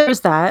there's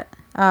that.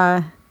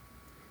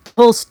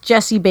 Whole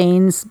Jesse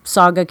Baines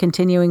saga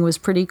continuing was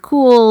pretty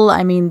cool.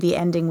 I mean, the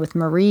ending with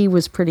Marie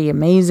was pretty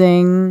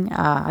amazing.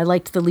 I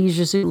liked the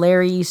Leisure Suit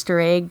Larry Easter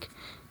egg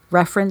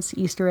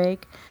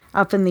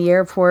up in the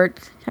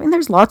airport. I mean,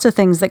 there's lots of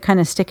things that kind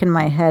of stick in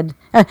my head.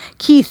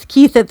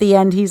 Keith at the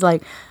end, he's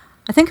like,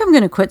 I think I'm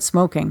going to quit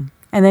smoking.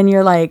 And then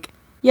you're like,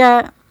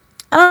 yeah,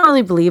 I don't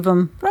really believe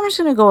him, but I'm just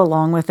going to go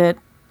along with it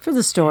for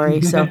the story.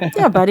 So,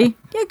 yeah, buddy.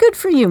 Yeah, good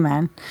for you,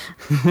 man.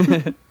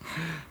 This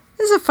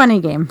is a funny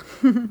game.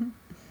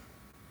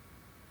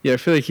 Yeah, I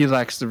feel like he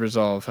lacks the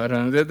resolve. I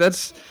don't know.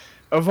 That's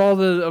of all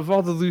the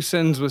loose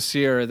ends with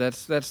Sierra,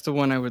 that's the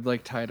one I would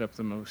like tied up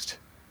the most.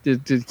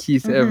 Did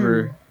Keith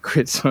ever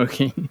quit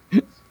smoking?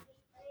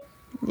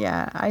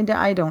 Yeah,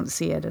 I don't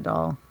see it at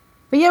all.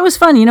 But yeah, it was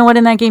fun. You know what?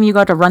 In that game, you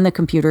got to run the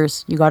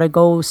computers. You got to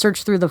go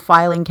search through the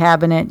filing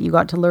cabinet. You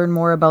got to learn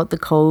more about the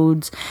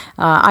codes.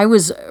 I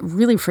was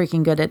really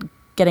freaking good at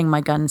getting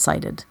my gun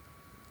sighted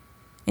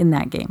in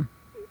that game.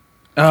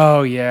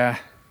 Oh, yeah.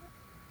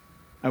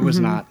 I was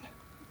not.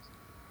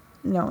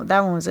 No, that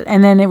one was it.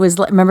 And then it was,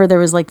 remember there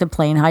was like the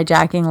plane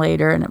hijacking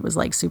later and it was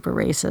like super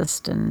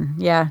racist. And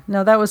yeah,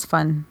 no, that was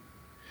fun.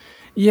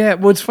 Yeah,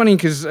 well, it's funny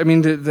because, I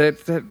mean,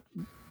 the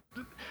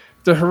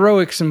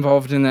heroics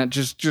involved in that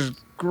just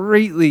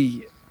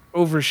greatly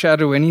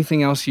overshadow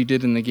anything else you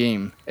did in the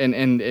game.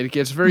 And it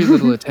gets very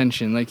little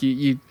attention. Like,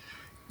 you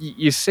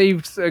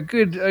saved a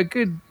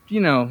good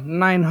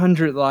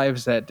 900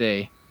 lives that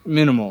day.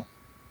 Minimal.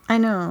 I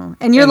know.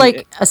 And you're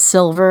like a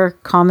silver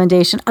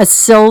commendation. I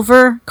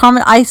swear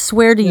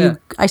to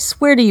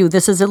you,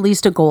 this is at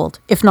least a gold,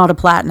 if not a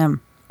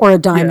platinum or a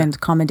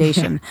diamond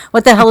commendation.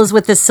 What the hell is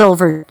with this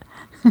silver?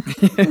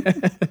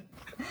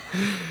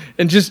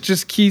 And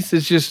just Keith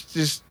is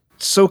just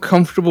so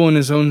comfortable in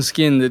his own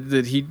skin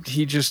that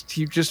he just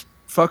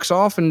fucks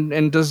off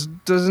and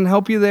doesn't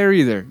help you there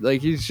either.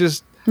 Like he's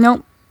just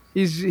nope.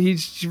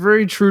 He's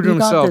very true to You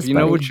got himself. this, You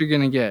know buddy. what you're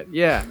gonna get.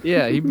 Yeah,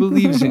 he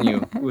believes in you,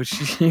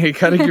 which you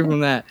gotta give him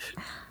that.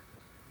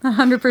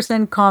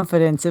 100%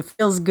 confidence. It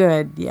feels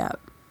good. Yeah.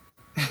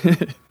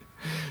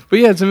 But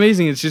yeah, it's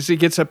amazing. It's just it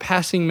gets a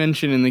passing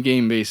mention in the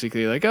game,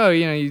 basically. Like, oh,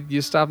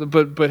 you stopped it,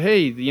 but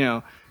hey,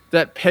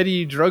 that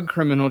petty drug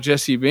criminal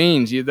Jesse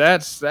Baines,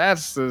 that's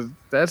the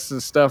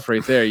stuff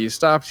right there. You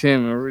stopped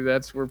him.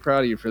 We're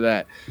proud of you for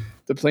that.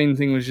 The plane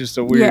thing was just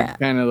a weird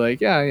kind of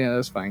like, yeah,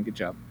 that's fine. Good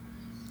job.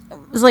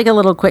 it's like a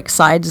little quick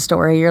side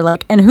story. You're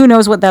like, and who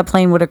knows what that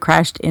plane would have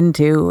crashed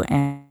into,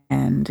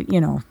 and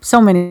you know,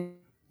 so many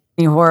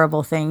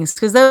horrible things,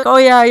 because they're like, oh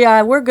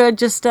yeah, we're good,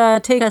 just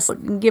take us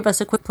and give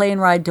us a quick plane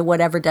ride to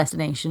whatever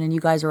destination, and you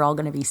guys are all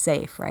going to be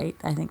safe, right?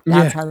 I think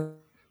that's how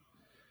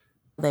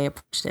they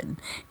approached it. And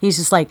he's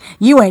just like,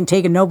 you ain't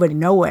taking nobody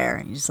nowhere,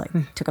 and he just like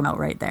took him out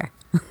right there.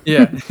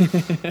 Yeah.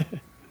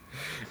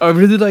 I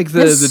really like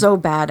the so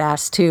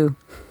badass too.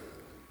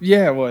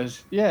 Yeah, it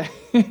was. Yeah.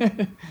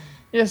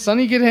 Yeah,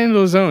 Sonny could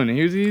handle his own.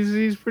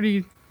 He's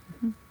pretty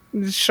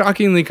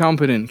shockingly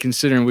competent,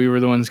 considering we were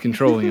the ones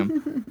controlling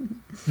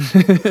him.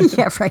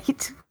 Yeah,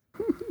 right.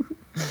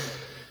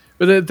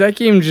 But that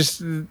game,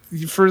 just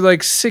for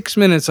like 6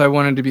 minutes, I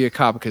wanted to be a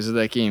cop because of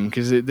that game,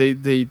 because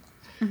they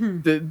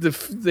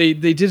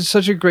did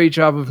such a great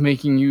job of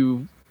making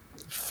you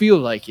feel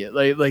like it.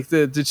 Like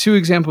the two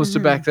examples to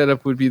back that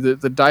up would be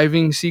the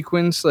diving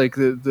sequence, like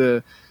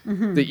the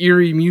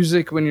eerie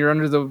music when you're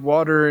under the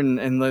water,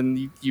 and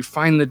then you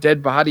find the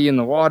dead body in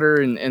the water,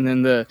 and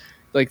then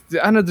I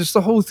don't know, there's the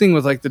whole thing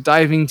with like the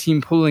diving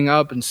team pulling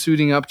up and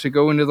suiting up to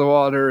go into the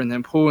water and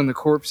then pulling the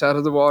corpse out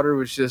of the water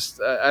was just,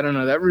 I don't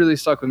know, that really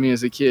stuck with me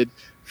as a kid,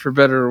 for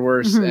better or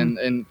worse.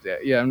 And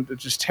yeah, I'm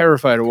just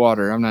terrified of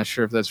water. I'm not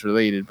sure if that's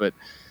related, but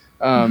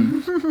I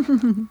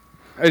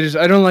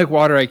don't like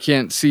water I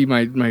can't see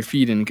my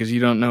feet in, because you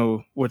don't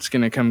know what's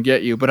going to come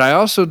get you. But I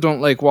also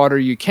don't like water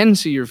you can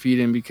see your feet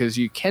in, because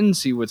you can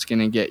see what's going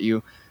to get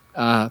you,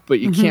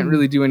 but you can't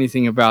really do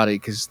anything about it,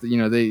 because you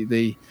know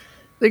they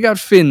got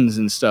fins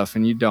and stuff,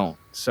 and you don't.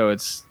 So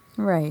it's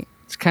right.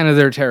 It's kind of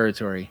their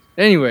territory.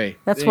 Anyway.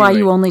 That's why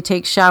you only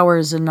take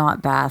showers and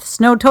not baths.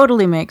 No,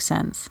 totally makes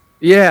sense.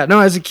 Yeah. No,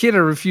 as a kid, I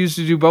refused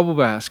to do bubble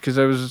baths because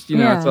I was,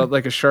 I thought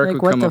like a shark would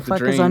come up the drain. What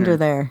the fuck is under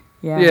there?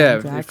 Yeah. Yeah.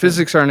 Exactly.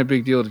 Physics aren't a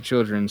big deal to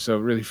children, so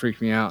it really freaked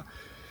me out.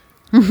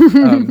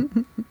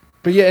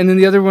 But yeah, and then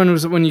the other one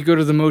was when you go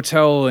to the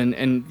motel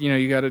and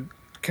you got to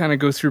kind of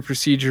go through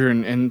procedure,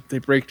 and they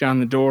break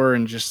down the door,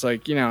 and just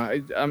like,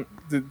 the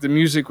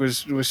music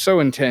was so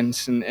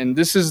intense, and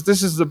this is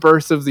the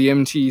birth of the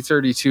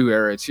MT32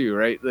 era too,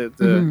 right?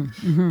 The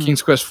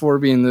King's Quest 4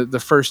 being the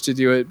first to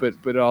do it,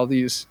 but all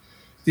these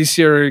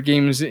Sierra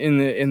games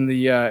in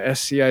the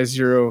SCI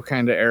Zero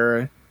kind of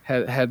era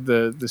had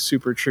the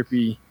super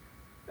trippy,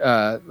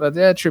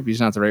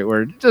 trippy's not the right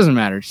word, it doesn't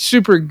matter,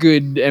 super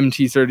good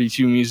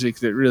MT32 music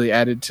that really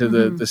added to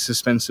the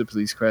suspense of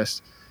Police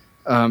Quest.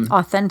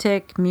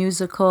 Authentic,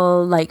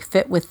 musical, like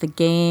fit with the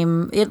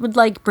game. It would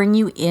like bring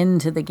you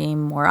into the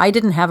game more. I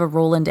didn't have a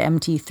roll into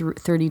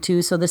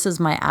MT32, so this is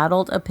my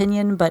adult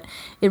opinion, but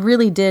it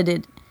really did.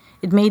 It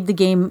made the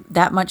game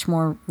that much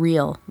more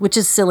real, which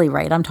is silly,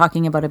 right? I'm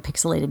talking about a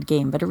pixelated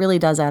game, but it really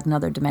does add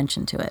another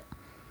dimension to it.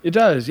 It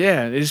does,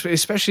 yeah.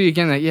 Especially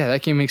again,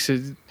 that game makes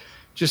it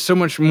just so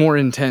much more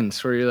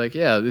intense. Where you're like,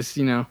 yeah, this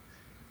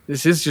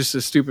is just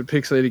a stupid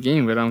pixelated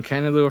game, but I'm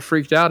kind of a little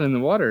freaked out in the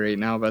water right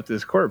now about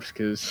this corpse,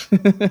 because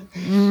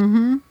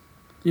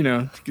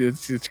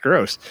it's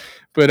gross.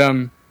 But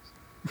and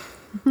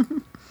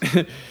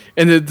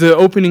the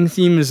opening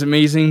theme is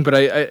amazing. But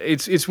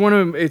it's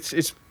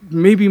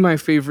maybe my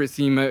favorite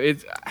theme. I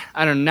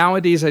don't know.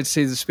 Nowadays, I'd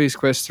say the Space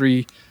Quest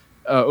 3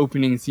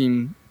 opening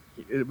theme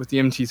with the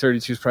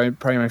MT32 is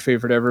probably my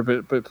favorite ever.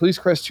 But Police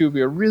Quest 2 would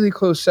be a really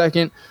close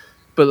second.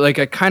 But like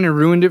I kind of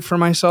ruined it for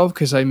myself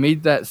because I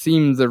made that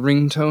theme the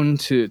ringtone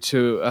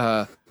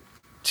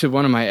to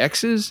one of my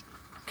exes,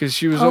 because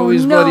she was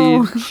always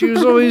buddy. She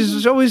was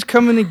always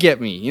coming to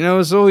get me. It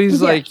was always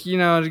like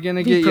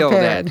gonna get yelled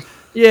at.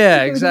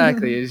 Yeah,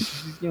 exactly.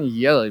 She's gonna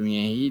yell at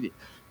me. I hate it.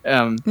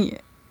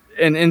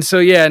 And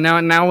so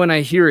now when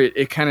I hear it,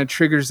 it kind of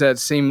triggers that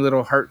same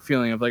little heart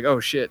feeling of like, oh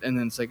shit, and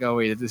then it's like, oh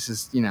wait, this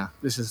is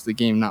the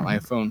game, not my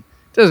phone.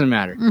 Doesn't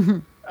matter.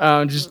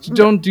 Just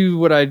don't do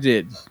what I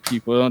did,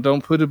 people.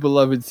 Don't put a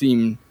beloved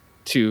theme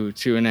to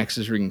an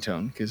ex's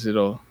ringtone, because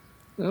it'll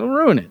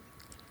ruin it.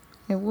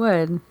 It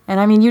would. And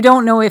I mean, you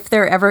don't know if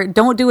they're ever,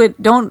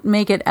 don't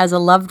make it as a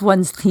loved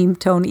one's theme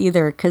tone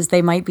either, because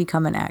they might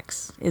become an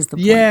ex, is the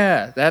point.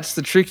 Yeah, that's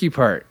the tricky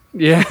part.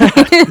 Yeah.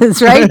 It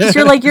is, right?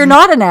 Because you're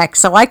not an ex,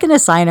 so I can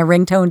assign a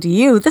ringtone to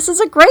you. This is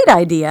a great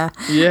idea.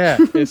 Yeah,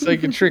 it's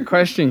like a trick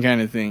question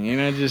kind of thing.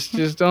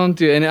 Just don't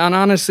do it. And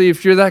honestly,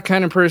 if you're that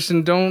kind of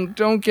person,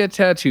 don't get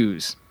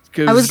tattoos.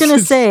 I was going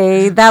to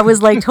say, that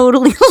was like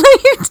totally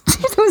late.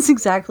 That was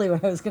exactly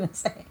what I was going to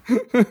say.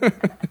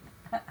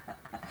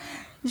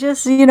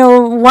 Just,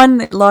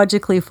 one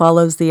logically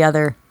follows the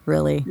other,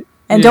 really.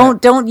 And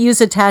don't use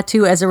a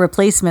tattoo as a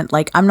replacement.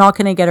 Like, I'm not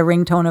going to get a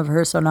ringtone of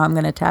her, so now I'm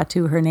going to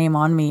tattoo her name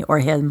on me or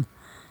him.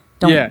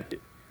 Don't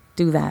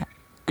do that.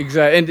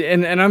 Exactly.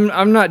 And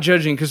I'm not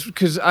judging,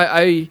 because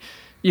I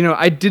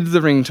did the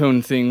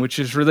ringtone thing, which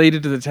is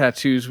related to the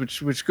tattoos,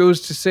 which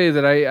goes to say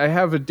that I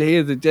have a Day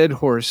of the Dead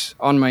horse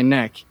on my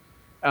neck.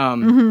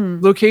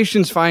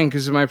 Location's fine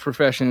because of my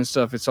profession and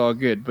stuff. It's all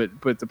good.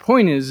 But the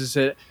point is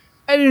that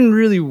I didn't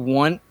really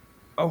want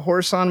a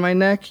horse on my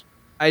neck.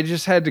 I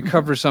just had to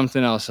cover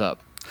something else up.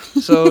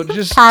 So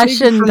just Passion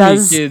take it from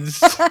does me, kids.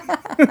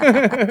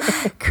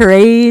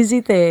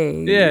 crazy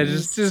things. Yeah,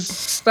 just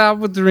stop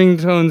with the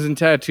ringtones and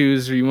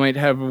tattoos, or you might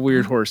have a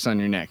weird horse on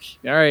your neck.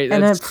 All right,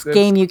 And a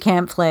game you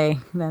can't play.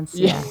 That's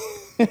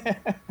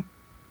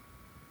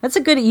That's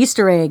a good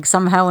Easter egg.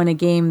 Somehow in a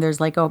game, there's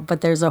like,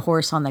 but there's a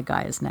horse on the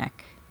guy's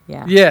neck.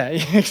 Yeah. Yeah,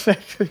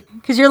 exactly.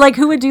 Because you're like,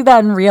 who would do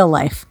that in real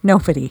life?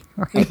 Nobody,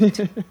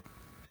 right?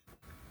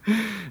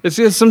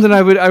 It's something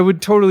I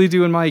would totally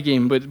do in my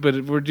game, but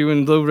we're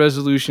doing low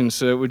resolution,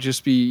 so it would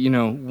just be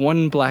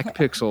one black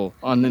pixel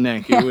on the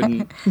neck. It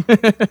wouldn't.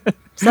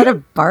 Is that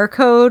a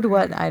barcode?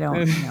 What? I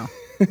don't know.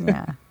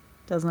 Yeah,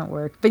 doesn't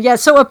work. But yeah,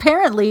 so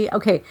apparently,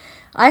 okay,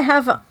 I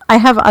have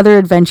other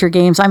adventure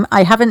games.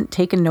 I haven't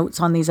taken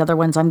notes on these other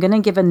ones. I'm gonna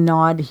give a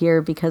nod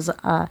here because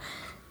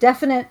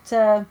definite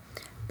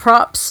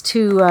props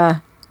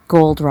to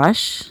Gold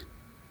Rush,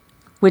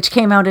 which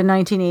came out in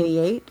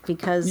 1988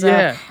 because,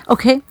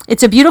 okay,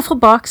 it's a beautiful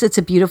box. It's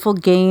a beautiful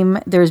game.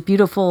 There's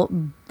beautiful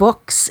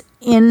books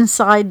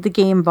inside the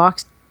game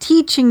box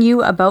teaching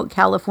you about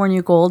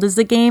California Gold. Is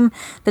the game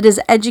that is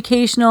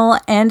educational,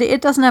 and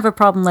it doesn't have a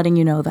problem letting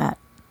you know that.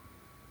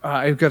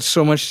 I've got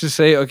so much to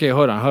say. Okay,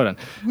 hold on.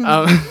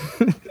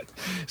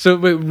 So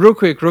wait, real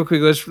quick,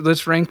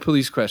 let's rank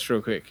Police Quest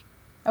real quick.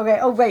 Okay.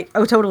 Oh, wait.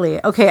 Oh,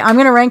 totally. Okay. I'm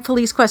going to rank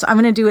Police Quest. I'm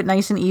going to do it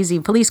nice and easy.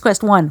 Police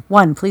Quest 1,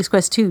 1. Police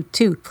Quest 2,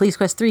 2. Police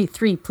Quest 3,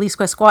 3. Police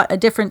Quest Squad, a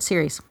different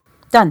series.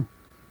 Done.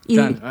 Easy.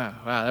 Done.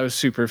 Wow, that was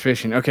super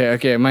efficient.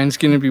 Okay. Mine's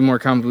going to be more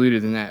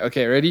convoluted than that.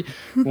 Okay, ready?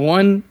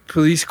 1,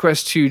 Police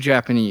Quest 2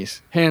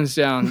 Japanese. Hands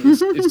down.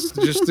 It's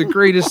just the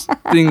greatest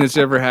thing that's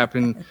ever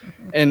happened.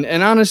 And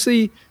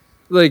honestly,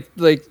 like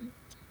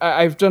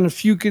I've done a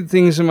few good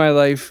things in my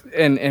life,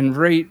 and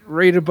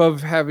right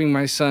above having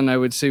my son, I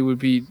would say would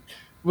be...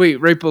 Wait,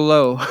 right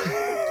below.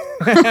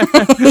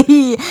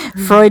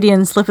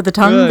 Freudian slip of the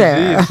tongue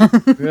there.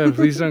 Yeah,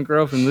 please don't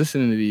grow up and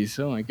listen to these.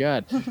 Oh my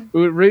God.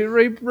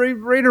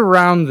 Right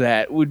around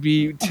that would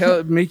be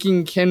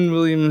making Ken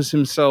Williams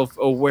himself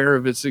aware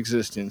of its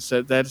existence.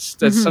 That's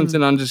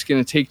something I'm just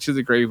going to take to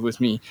the grave with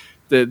me.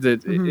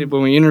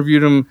 When we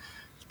interviewed him,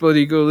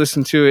 bloody go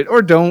listen to it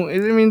or don't. I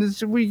mean,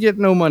 we get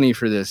no money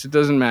for this. It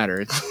doesn't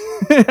matter.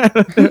 I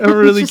don't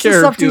really care.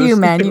 It's up to you,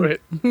 man.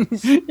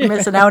 You're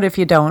missing out if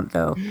you don't,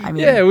 though. I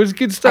mean, yeah, it was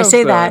good stuff. I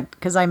say that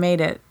because I made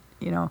it.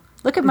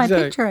 Look at my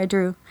picture I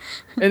drew.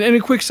 And a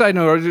quick side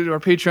note: our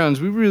Patreons,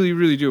 we really,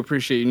 really do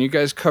appreciate you, and you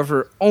guys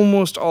cover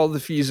almost all the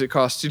fees it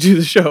costs to do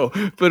the show.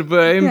 But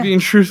I am being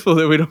truthful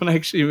that we don't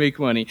actually make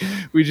money.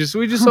 We just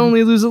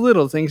only lose a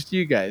little thanks to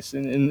you guys,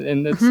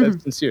 and that's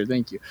sincere.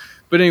 Thank you.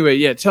 But anyway,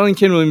 yeah, telling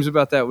Ken Williams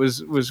about that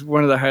was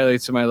one of the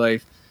highlights of my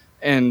life,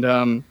 and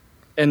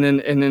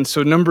then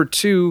so number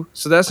 2,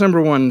 so that's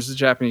number 1 is the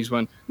Japanese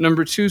one.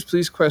 Number 2 is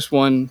Police Quest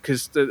 1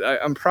 because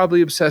I'm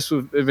probably obsessed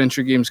with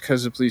adventure games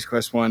because of Police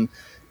Quest 1.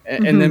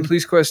 And then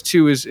Police Quest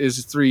 2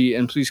 is 3,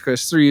 and Police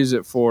Quest 3 is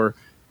at 4.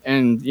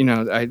 And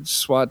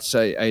SWATs,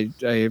 I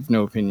have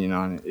no opinion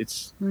on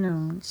it.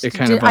 It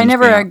kind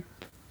of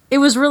it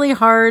was really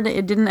hard.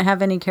 It didn't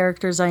have any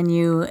characters I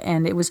knew,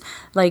 and it was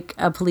like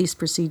a police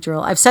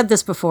procedural. I've said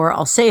this before.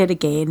 I'll say it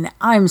again.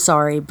 I'm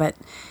sorry, but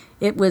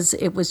it was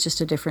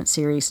just a different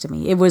series to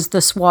me. It was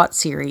the SWAT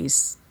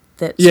series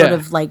that sort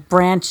of like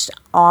branched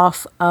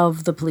off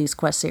of the Police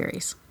Quest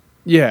series.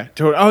 Yeah,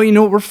 totally.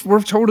 Oh,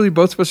 we're totally,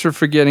 both of us are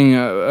forgetting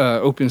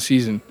Open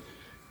Season.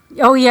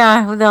 Oh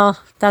yeah, well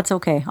that's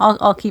okay.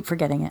 I'll keep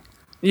forgetting it.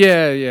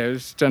 Yeah, it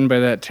was done by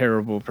that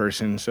terrible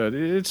person, so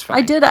it's fine.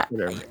 I did.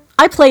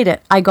 I played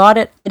it. I got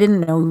it. I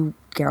didn't know who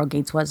Gerald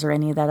Gates was or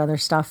any of that other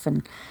stuff,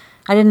 and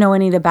I didn't know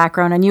any of the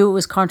background. I knew it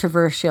was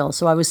controversial,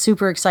 so I was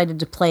super excited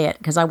to play it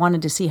because I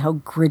wanted to see how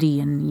gritty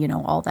and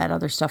all that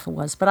other stuff it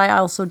was. But I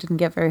also didn't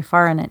get very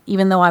far in it,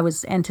 even though I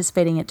was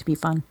anticipating it to be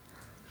fun.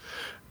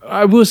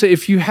 I will say,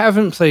 if you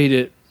haven't played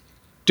it,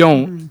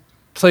 don't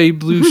play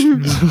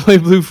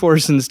Blue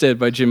Force instead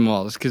by Jim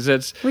Wallace,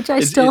 because which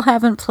I still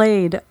haven't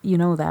played. You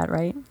know that,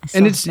 right? I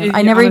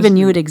never honestly, even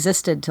knew it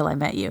existed till I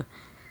met you.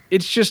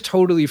 It's just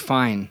totally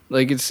fine.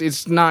 Like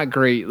it's not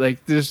great.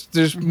 Like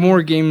there's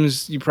more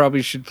games you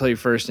probably should play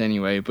first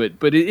anyway. But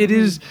it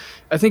is.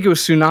 I think it was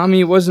Tsunami.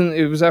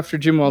 It was after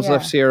Jim Wallace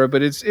left Sierra.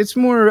 But it's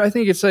more. I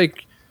think it's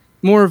like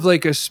more of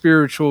like a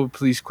spiritual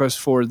Police Quest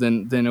 4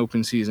 than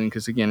Open Season,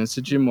 because again, it's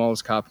a Jim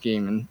Wallace cop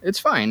game, and it's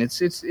fine.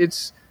 It's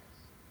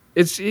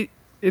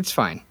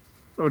fine.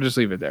 We'll just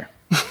leave it there.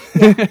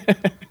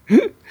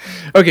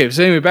 Okay,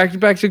 so anyway,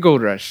 back to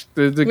Gold Rush.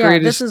 The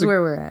greatest. This is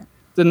where we're at.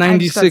 The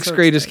 96th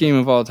greatest game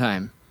of all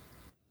time.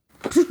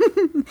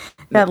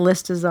 That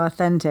list is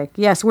authentic.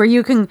 Yes, where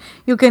you can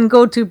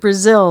go to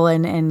Brazil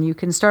and you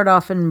can start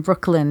off in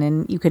Brooklyn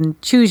and you can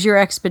choose your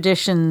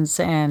expeditions,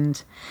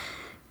 and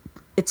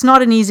it's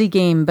not an easy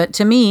game, but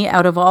to me,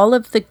 out of all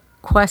of the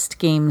quest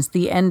games,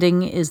 the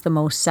ending is the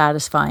most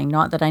satisfying.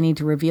 Not that I need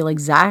to reveal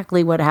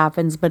exactly what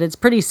happens, but it's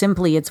pretty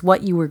simply, it's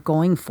what you were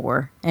going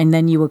for, and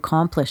then you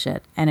accomplish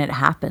it, and it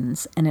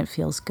happens, and it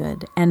feels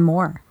good, and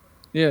more.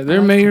 Yeah,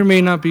 there may or may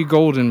not be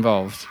gold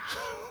involved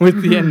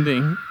with the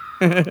ending.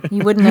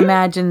 You wouldn't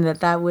imagine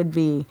that would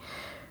be.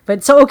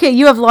 But so, okay,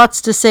 you have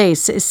lots to say.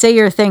 Say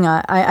your thing.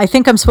 I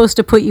think I'm supposed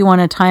to put you on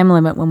a time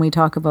limit when we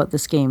talk about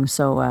this game.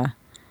 So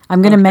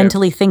I'm going to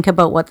mentally think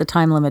about what the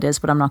time limit is,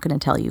 but I'm not going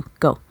to tell you.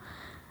 Go.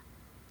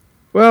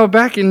 Well,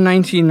 back in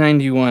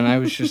 1991, I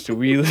was just a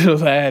wee little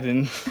lad,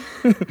 and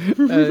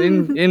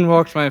in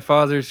walked my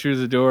father through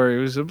the door. It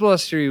was a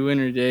blustery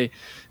winter day.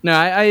 No,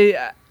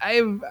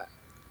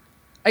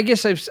 I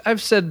guess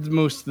I've said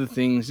most of the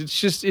things.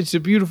 It's a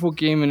beautiful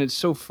game and it's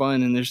so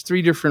fun. And there's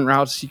 3 different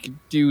routes you could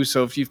do.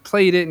 So if you've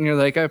played it and you're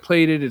like, I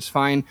played it, it's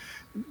fine.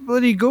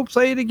 Buddy, go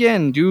play it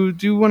again. Do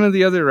one of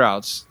the other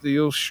routes.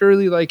 You'll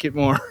surely like it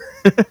more.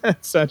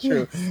 That's not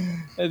true.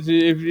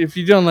 If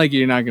you don't like it,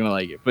 you're not gonna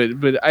like it.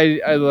 But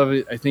I love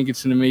it. I think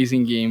it's an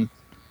amazing game.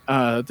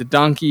 The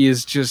donkey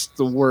is just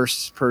the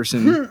worst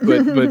person,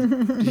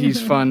 but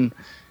he's fun.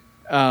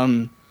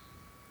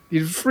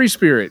 He's a free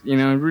spirit,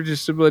 we're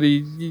just a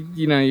bloody,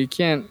 you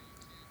can't,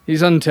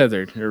 he's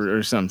untethered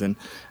or something.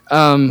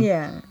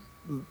 Yeah.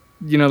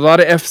 A lot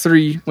of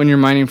F3 when you're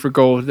mining for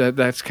gold.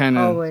 That's kind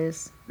of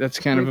Always. That's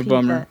kind of a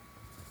bummer.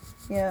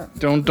 That. Yeah.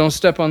 Don't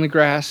step on the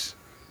grass.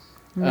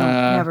 No,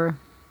 never.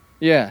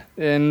 Yeah,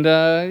 and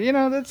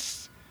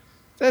that's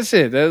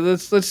it.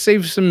 Let's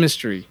save some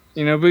mystery,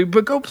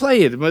 but go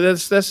play it. But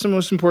that's the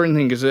most important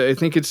thing, because I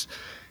think it's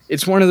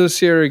one of those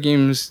Sierra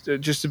games,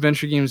 just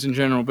adventure games in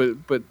general,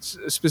 but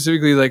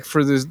specifically like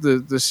for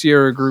the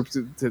Sierra group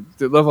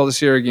that love all the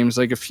Sierra games.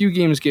 Like a few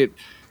games get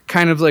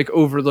kind of like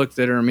overlooked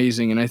that are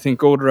amazing, and I think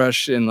Gold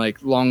Rush and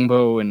like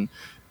Longbow and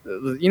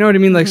you know what I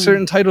mean. Like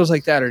certain titles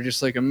like that are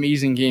just like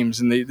amazing games,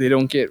 and they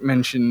don't get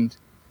mentioned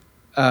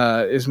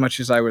as much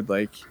as I would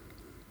like.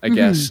 I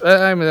guess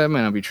I mean, that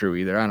might not be true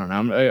either. I don't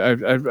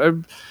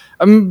know.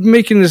 I'm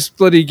making this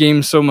bloody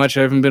game so much.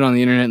 I haven't been on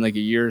the internet in like a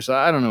year, so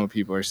I don't know what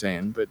people are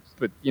saying. But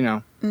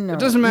no, it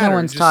doesn't matter. No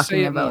one's Just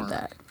talking say about more.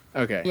 that.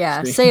 Okay.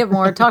 Yeah, say it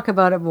more. Talk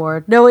about it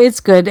more. No, it's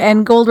good.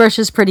 And Gold Rush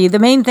is pretty. The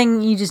main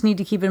thing you just need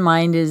to keep in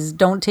mind is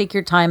don't take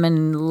your time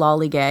and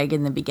lollygag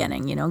in the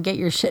beginning. Get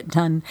your shit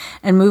done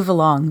and move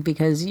along,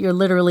 because you're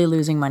literally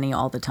losing money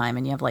all the time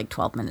and you have like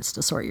 12 minutes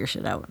to sort your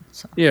shit out.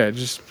 So. Yeah,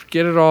 just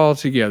get it all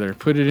together.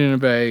 Put it in a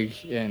bag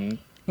and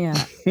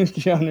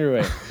get on your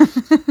way.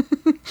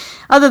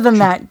 Other than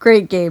that,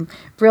 great game.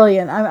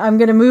 Brilliant. I'm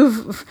going to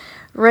move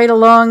right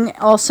along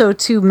also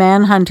to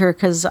Manhunter,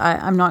 because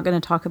I'm not going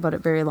to talk about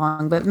it very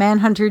long. But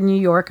Manhunter New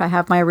York, I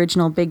have my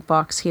original big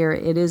box here.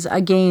 It is,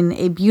 again,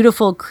 a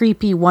beautiful,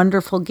 creepy,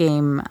 wonderful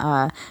game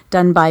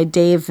done by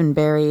Dave and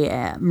Barry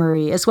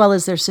Murray, as well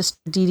as their sister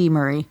Dee Dee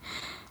Murray.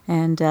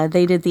 And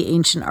they did the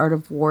Ancient Art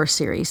of War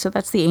series. So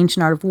that's the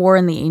Ancient Art of War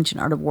and the Ancient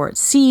Art of War at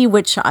Sea,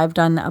 which I've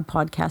done a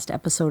podcast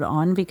episode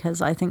on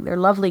because I think they're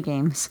lovely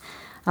games.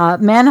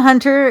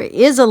 Manhunter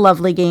is a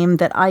lovely game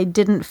that I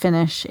didn't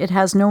finish. It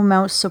has no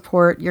mouse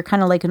support. You're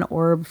kind of like an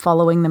orb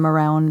following them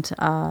around.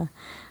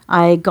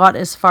 I got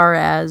as far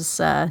as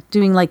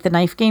doing like the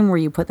knife game where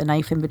you put the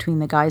knife in between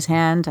the guy's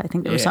hand. I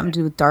think there was something to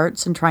do with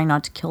darts and trying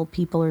not to kill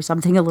people or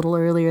something a little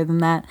earlier than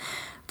that.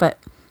 But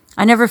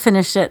I never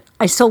finished it.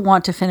 I still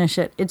want to finish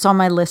it. It's on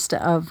my list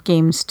of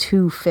games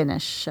to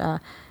finish. There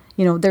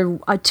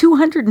are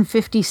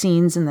 250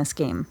 scenes in this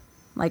game.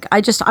 Like,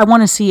 I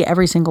want to see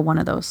every single one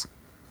of those.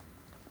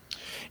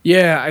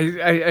 Yeah,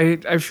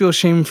 I feel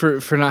ashamed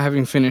for not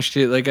having finished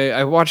it. Like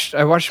I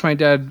watched my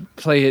dad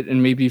play it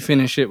and maybe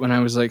finish it when I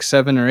was like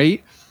 7 or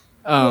 8.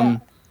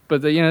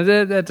 But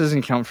that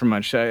doesn't count for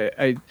much.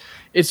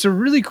 It's a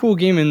really cool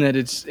game in that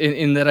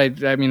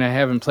I mean I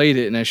haven't played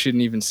it and I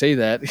shouldn't even say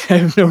that. I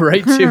have no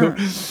right to.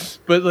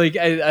 But like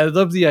I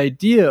love the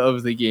idea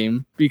of the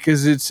game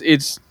because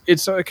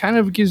it kind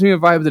of gives me a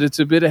vibe that it's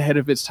a bit ahead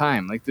of its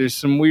time. Like there's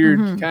some weird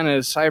kind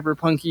of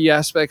cyberpunky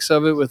aspects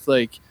of it with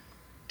like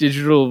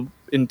digital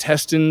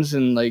intestines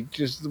and like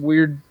just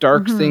weird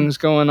dark things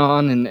going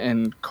on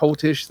and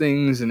cultish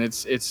things, and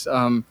it's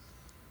not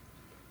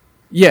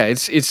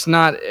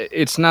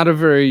a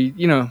very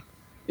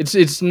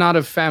it's not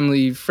a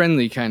family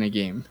friendly kind of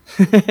game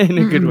in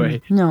a good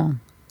way.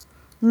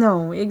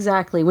 No,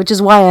 exactly, which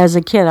is why as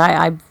a kid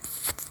I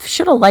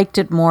should have liked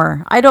it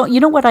more.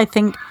 What I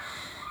think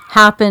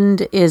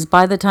happened is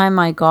by the time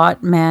I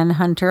got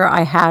Manhunter,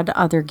 I had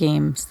other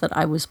games that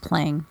I was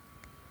playing.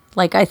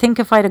 Like, I think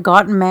if I'd have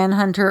gotten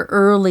Manhunter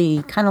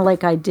early, kind of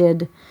like I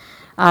did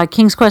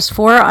King's Quest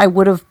IV, I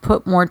would have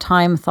put more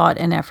time, thought,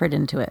 and effort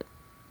into it.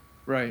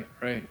 Right.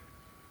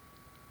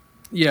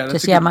 Yeah,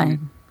 that's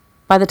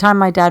by the time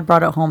my dad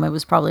brought it home, it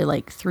was probably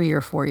like 3 or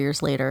 4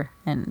 years later.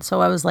 And so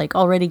I was like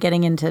already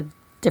getting into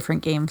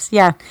different games.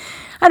 Yeah,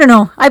 I don't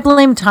know. I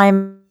blame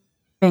timing,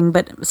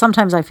 but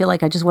sometimes I feel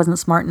like I just wasn't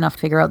smart enough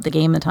to figure out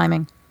the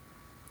timing.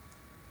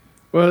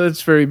 Well,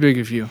 that's very big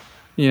of you.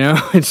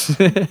 It's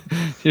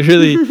you're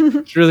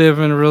really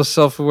having a real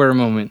self-aware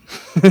moment.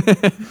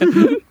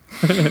 I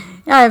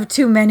have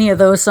too many of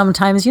those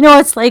sometimes.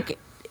 It's like,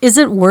 is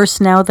it worse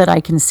now that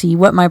I can see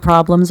what my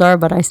problems are,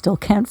 but I still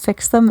can't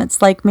fix them?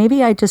 It's like,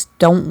 maybe I just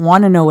don't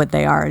want to know what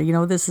they are.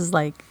 This is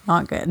like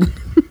not good.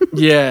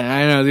 Yeah,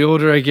 I know. The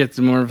older I get,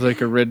 the more of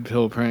like a red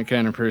pill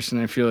kind of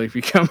person I feel like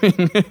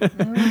becoming.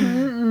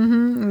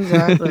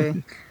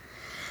 Exactly.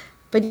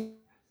 But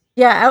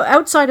yeah,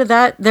 outside of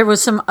that, there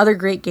was some other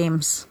great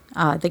games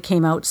that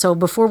came out. So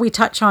before we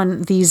touch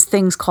on these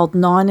things called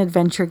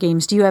non-adventure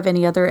games, do you have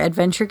any other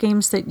adventure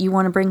games that you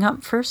want to bring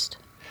up first?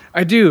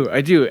 I do.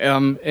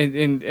 And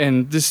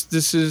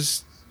this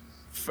is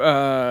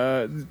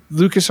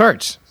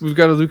LucasArts. We've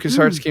got a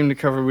LucasArts game to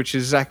cover, which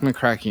is Zak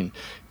McKracken,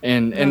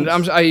 and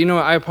Nice.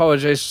 I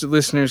apologize to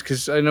listeners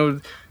because I know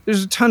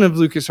there's a ton of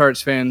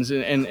LucasArts fans,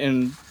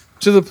 and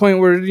to the point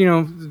where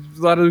a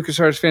lot of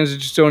LucasArts fans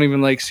just don't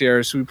even like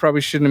Sierra. So we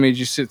probably shouldn't have made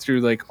you sit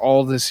through like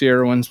all the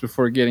Sierra ones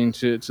before getting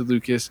to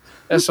Lucas.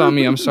 That's on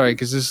me. I'm sorry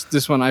because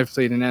this one I've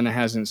played and Anna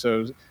hasn't.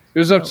 So it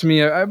was up to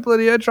me. I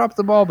dropped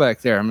the ball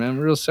back there. I'm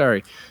real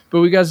sorry.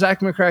 But we got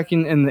Zak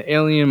McKracken and the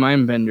Alien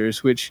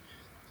Mindbenders, which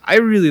I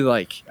really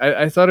like.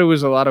 I thought it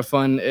was a lot of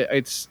fun.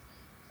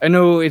 I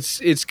know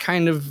it's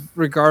kind of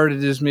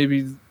regarded as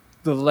maybe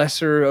the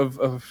lesser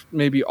of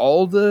maybe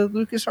all the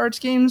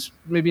LucasArts games,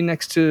 maybe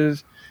next to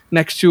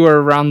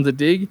or around the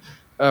Dig,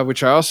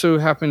 which I also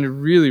happen to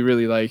really,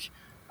 really like.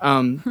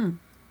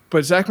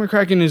 But Zak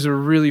McKracken is a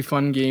really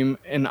fun game,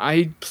 and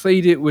I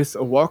played it with a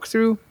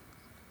walkthrough,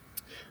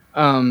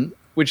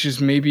 which is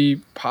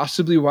maybe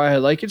possibly why I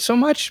like it so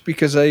much,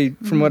 because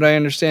from what I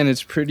understand,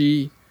 it's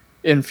pretty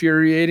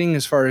infuriating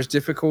as far as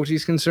difficulty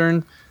is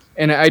concerned.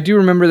 And I do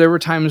remember there were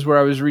times where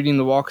I was reading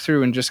the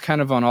walkthrough and just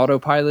kind of on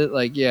autopilot,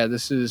 like, yeah,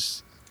 this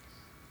is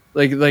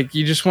like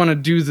you just want to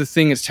do the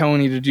thing it's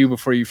telling you to do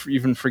before you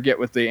even forget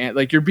what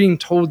like you're being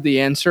told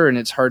the answer and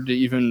it's hard to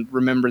even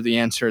remember the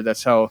answer.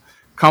 That's how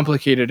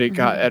complicated it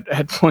got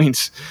at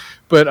points.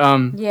 But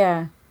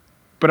Yeah.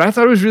 but I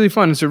thought it was really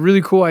fun. It's a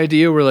really cool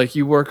idea where like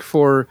you work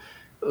for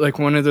like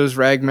one of those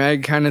rag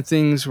mag kind of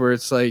things where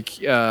it's like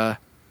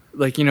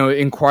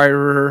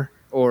Inquirer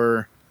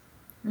or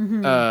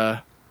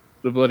the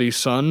Bloody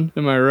Sun.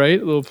 Am I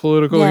right? A little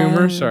political Yeah.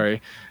 humor.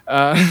 Sorry.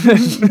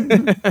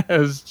 It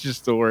was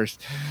just the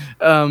worst.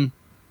 But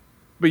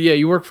yeah,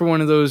 you work for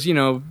one of those,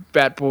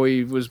 Bat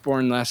Boy was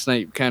born last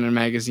night kind of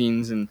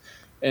magazines, and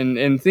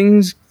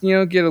things,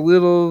 get a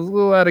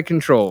little out of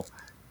control,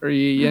 or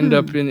you end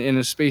up in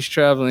a space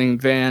traveling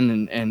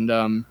van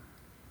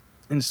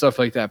and stuff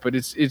like that. But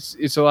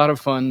it's a lot of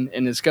fun,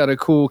 and it's got a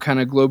cool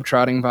kind of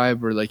globe-trotting vibe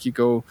where like you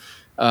go,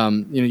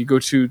 you go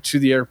to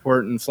the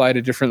airport and fly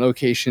to different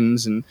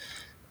locations, and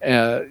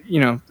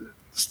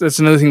that's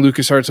another thing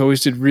LucasArts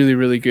always did really,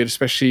 really good,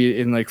 especially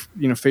in like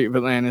Fate of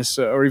Atlantis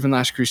or even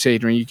Last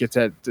Crusade, where you get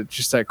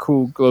that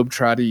cool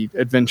globe-trotty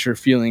adventure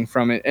feeling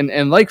from it.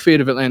 And like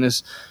Fate of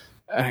Atlantis,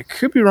 I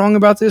could be wrong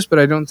about this, but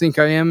I don't think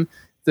I am,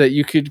 that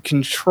you could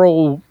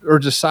control or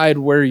decide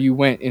where you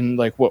went in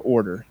like what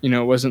order. It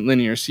wasn't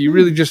linear, so you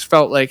really just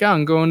felt like,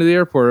 I'm going to the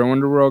airport. I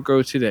wonder where I'll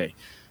go today.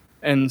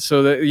 And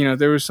so that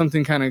there was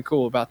something kind of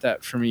cool about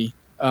that for me,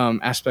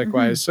 aspect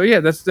wise. So yeah,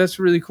 that's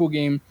a really cool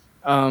game.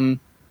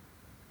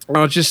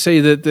 I'll just say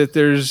that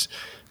there's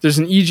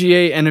an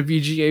EGA and a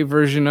VGA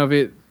version of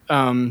it,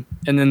 and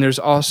then there's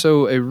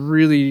also a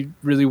really,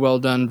 really well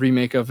done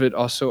remake of it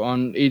also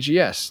on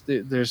AGS.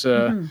 There's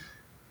a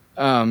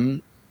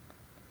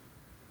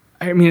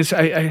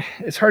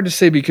it's hard to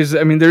say because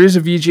there is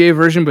a VGA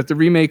version, but the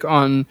remake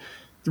on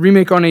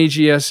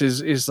AGS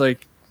is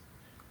like,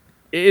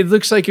 it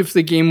looks like if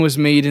the game was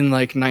made in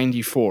like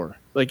 94.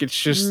 Like it's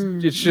just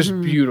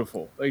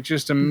beautiful, like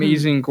just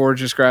amazing,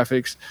 gorgeous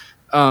graphics.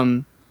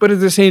 But at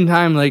the same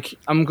time, like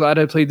I'm glad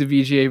I played the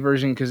VGA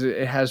version because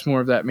it has more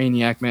of that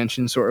Maniac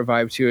Mansion sort of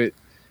vibe to it,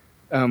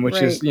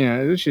 which is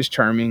it's just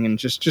charming and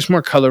just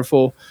more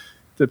colorful,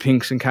 the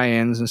pinks and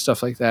cayennes and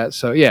stuff like that.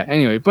 So yeah,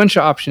 anyway, bunch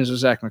of options with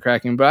Zak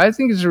McKracken, but I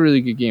think it's a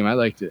really good game. I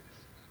liked it.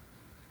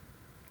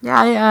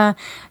 Yeah,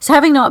 so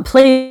having not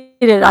played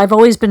it, I've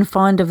always been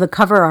fond of the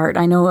cover art.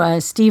 I know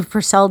Steve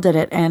Purcell did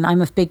it, and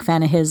I'm a big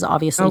fan of his.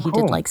 Obviously, he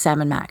did like Sam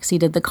and Max. He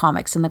did the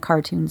comics and the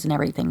cartoons and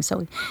everything.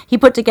 So he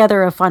put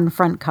together a fun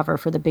front cover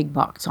for the big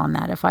box on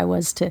that. If I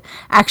was to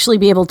actually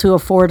be able to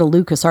afford a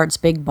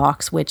LucasArts big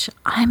box, which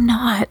I'm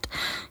not,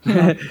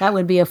 that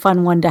would be a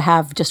fun one to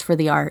have just for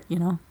the art.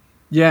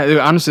 Yeah,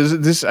 honestly,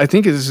 I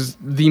think this is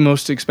the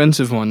most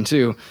expensive one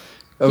too.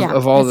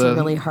 Of all it's a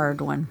really hard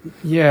one.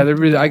 Yeah,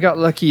 I got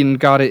lucky and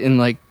got it in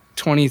like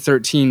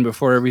 2013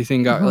 before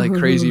everything got like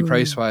crazy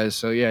price wise.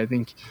 So yeah, I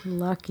think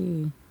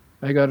lucky.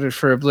 I got it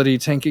for a bloody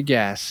tank of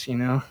gas.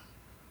 Yeah,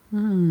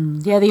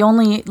 the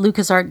only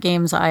LucasArts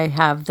games I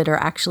have that are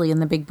actually in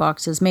the big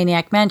box is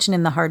Maniac Mansion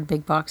in the hard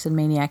big box and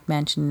Maniac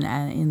Mansion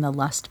in the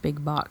Lust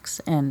big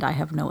box, and I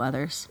have no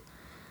others.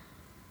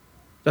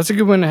 That's a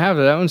good one to have.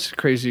 That one's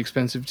crazy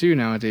expensive too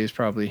nowadays,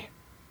 probably.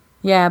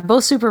 Yeah,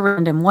 both super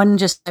random. One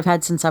just I've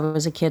had since I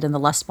was a kid, and the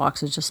Lust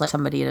box was just like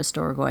somebody at a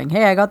store going,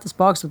 "Hey, I got this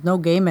box with no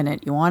game in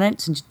it. You want it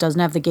since it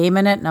doesn't have the game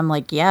in it?" And I'm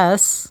like,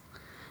 "Yes."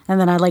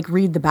 And then I like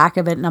read the back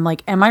of it, and I'm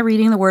like, "Am I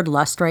reading the word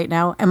lust right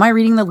now? Am I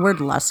reading the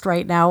word lust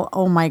right now?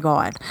 Oh my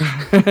god!"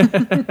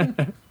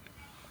 I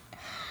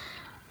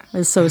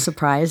was so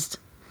surprised.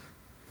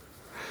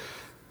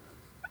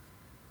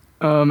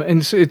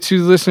 And so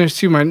to listeners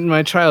too,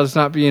 my child's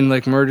not being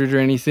like murdered or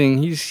anything.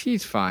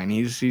 He's fine.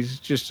 He's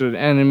just an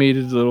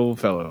animated little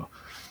fellow.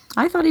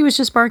 I thought he was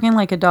just barking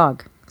like a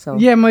dog. So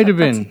Yeah, it might have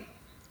been.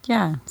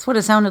 Yeah, that's what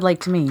it sounded like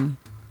to me.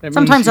 That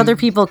Sometimes means other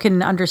people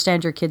can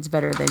understand your kids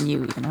better than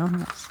you know?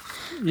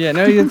 Yeah,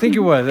 no, you think it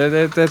was.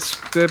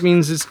 That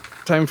means it's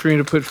time for me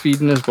to put feed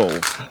in his bowl.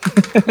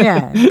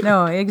 Yeah,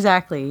 no,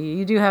 exactly.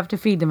 You do have to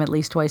feed them at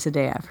least twice a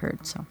day, I've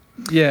heard. So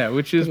Yeah,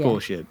 which is Yeah.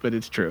 bullshit, but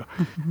it's true.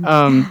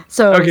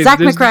 So Okay, Zach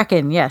there's-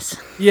 McCracken, yes.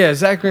 Yeah,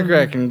 Zach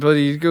McCracken,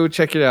 buddy, go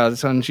check it out.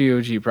 It's on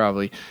GOG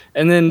probably.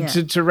 And then Yeah.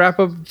 to wrap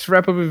up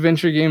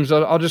adventure games,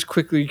 I'll just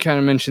quickly kind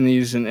of mention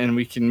these, and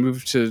we can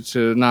move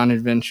to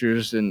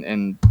non-adventures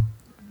and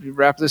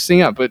wrap this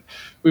thing up. But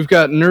we've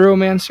got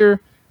Neuromancer,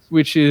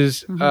 which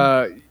is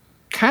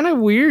kind of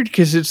weird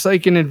because it's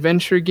like an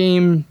adventure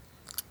game.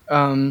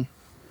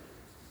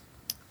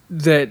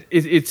 That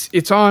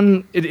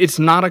it's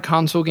not a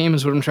console game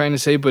is what I'm trying to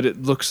say, but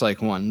it looks like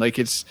one. Like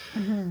it's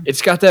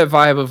got that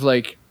vibe of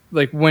like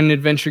when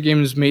adventure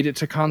games made it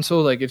to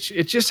console. Like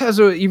it just has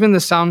even the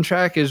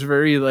soundtrack is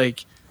very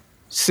like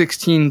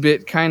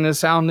 16-bit kind of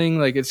sounding.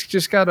 Like it's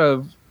just got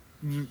a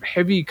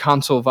heavy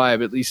console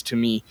vibe, at least to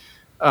me.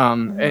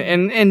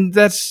 And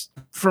that's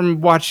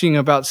from watching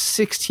about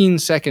 16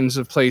 seconds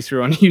of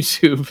playthrough on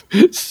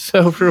YouTube.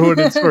 So for what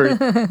it's worth.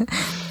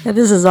 Yeah,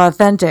 this is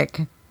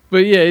authentic.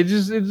 But yeah, it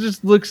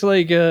just looks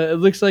like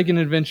an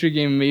adventure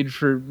game made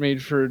for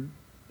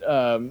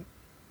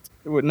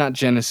what, not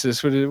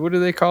Genesis, what do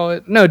they call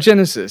it? No,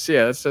 Genesis.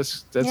 Yeah,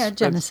 that's Yeah,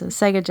 Genesis,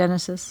 Sega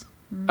Genesis.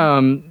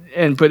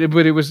 but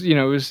it was,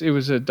 it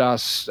was a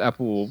DOS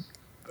Apple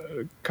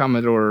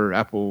Commodore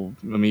Apple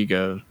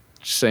Amiga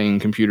saying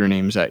computer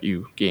names at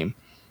you game.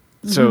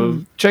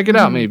 So check it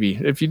out maybe.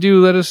 If you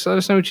do, let us know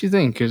what you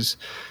think, cuz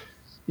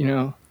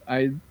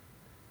I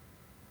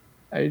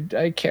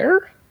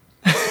care.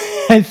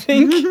 I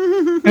think.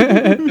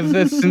 Is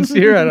that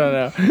sincere? I don't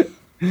know.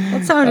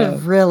 That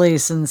sounded really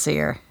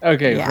sincere.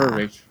 Okay, Yeah.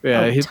 perfect.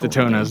 Yeah, I hit the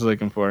tone I totally. was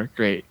looking for.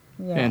 Great.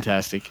 Yeah.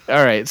 Fantastic.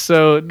 All right,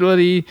 so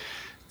Bloody,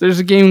 there's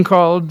a game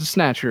called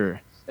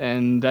Snatcher,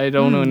 and I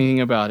don't know anything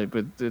about it,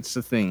 but it's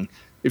a thing.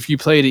 If you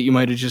played it, you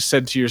might have just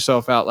said to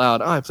yourself out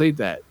loud, "Oh, I played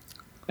that."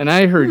 And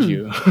I heard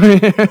you.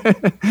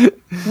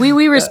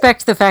 We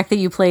respect the fact that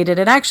you played it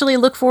and actually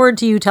look forward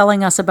to you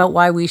telling us about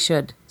why we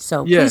should.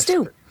 So Yes. please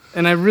do.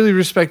 And I really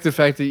respect the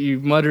fact that you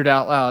muttered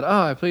out loud,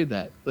 "Oh, I played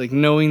that," like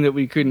knowing that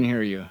we couldn't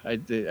hear you. I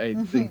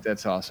think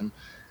that's awesome,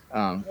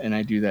 and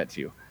I do that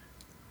too.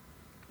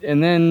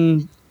 And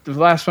then the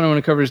last one I want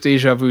to cover is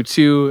Deja Vu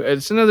 2.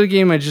 It's another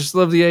game I just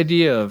love the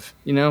idea of.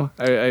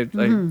 I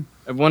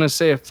want to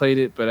say I've played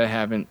it, but I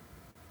haven't,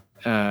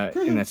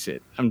 and that's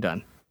it. I'm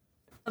done.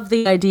 Love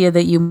the idea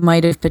that you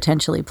might have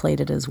potentially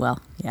played it as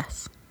well.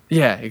 Yes,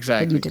 Yeah, but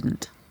exactly. you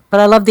didn't. But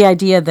I love the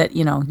idea that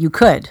you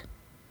could.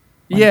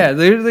 Yeah,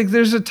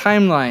 there's a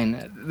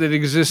timeline that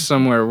exists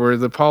somewhere where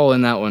the Paul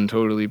in that one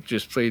totally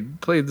just played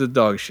the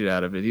dog shit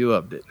out of it. He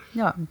loved it.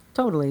 Yeah,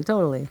 totally.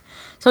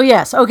 So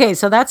yes, okay,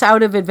 so that's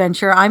out of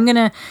adventure.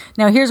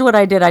 Now here's what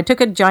I did. I took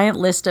a giant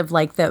list of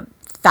like the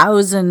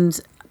 1,000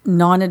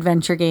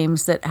 non-adventure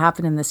games that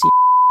happen in this year.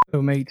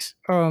 Oh, mate.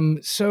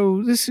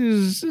 So this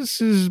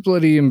is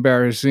bloody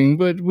embarrassing,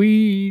 but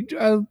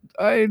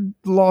I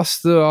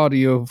lost the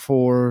audio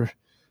for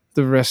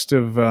the rest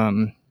of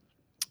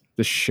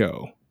the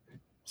show.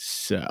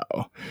 So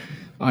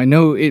I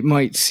know it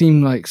might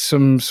seem like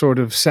some sort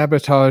of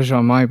sabotage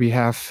on my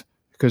behalf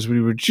because we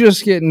were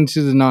just getting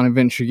to the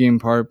non-adventure game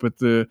part, but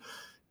the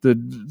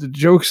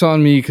joke's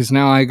on me because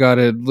now I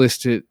gotta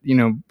list it,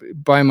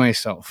 by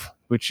myself,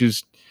 which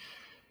is,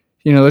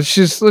 let's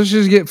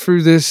just get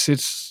through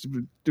this.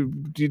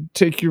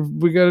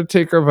 We gotta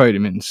take our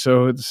vitamins.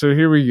 So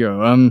here we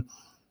go.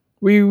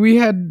 We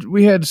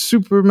had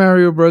Super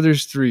Mario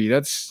Brothers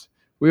 3.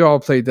 We all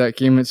played that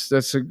game.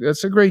 That's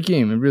a great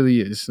game. It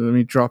really is. So let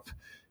me drop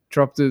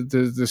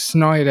the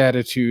snide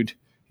attitude.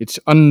 It's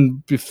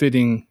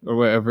unbefitting or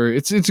whatever.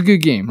 It's a good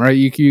game, right?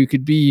 You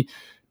could be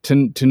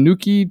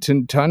Tanuk.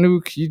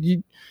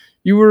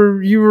 You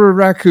were a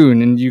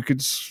raccoon and you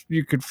could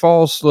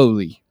fall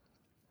slowly.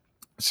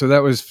 So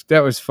that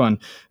was fun.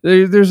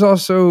 There's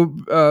also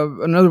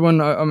another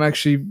one. I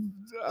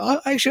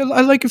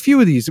like a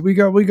few of these. We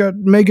got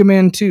Mega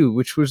Man 2,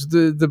 which was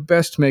the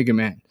best Mega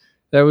Man.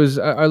 I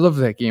love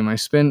that game. I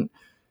spent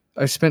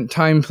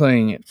time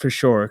playing it for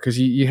sure because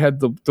you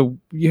had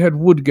you had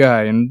Wood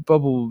Guy and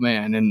Bubble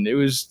Man, and it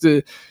was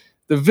the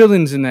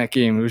villains in that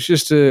game. It was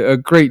just a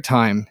great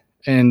time,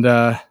 and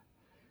I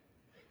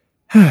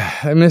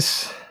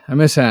miss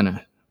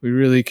Anna. We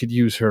really could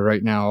use her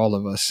right now, all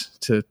of us,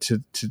 to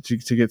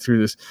get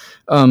through this.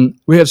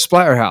 We had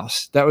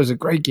Splatterhouse. That was a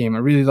great game. I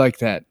really liked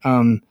that.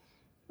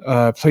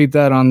 Played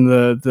that on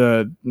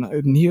the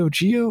Neo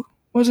Geo,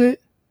 was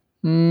it?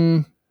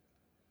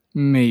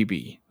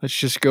 Maybe. Let's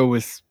just go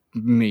with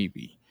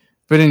maybe.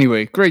 But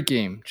anyway, great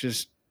game.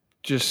 Just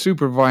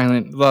super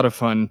violent, a lot of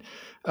fun.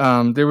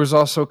 There was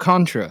also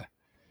Contra,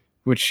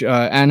 which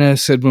Anna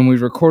said when we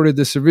recorded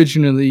this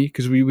originally,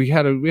 because we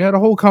had a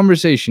whole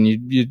conversation.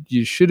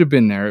 You should have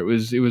been there. It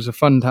was a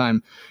fun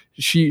time.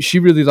 She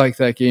really liked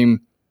that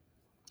game.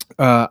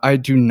 I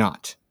do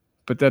not.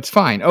 but that's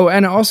fine. Oh,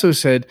 Anna also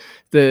said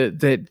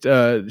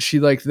that she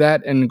liked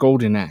that and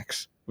Golden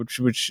Axe,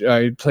 which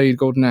I played.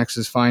 Golden Axe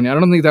is fine. I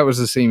don't think that was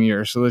the same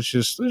year, so let's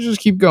just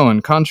keep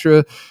going.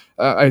 Contra,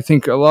 I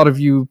think a lot of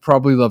you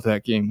probably love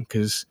that game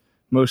because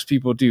most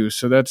people do.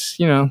 So that's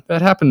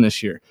that happened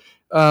this year.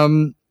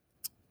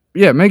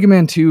 Yeah, Mega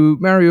Man 2,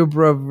 Mario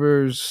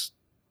Brothers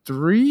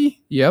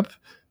 3. Yep,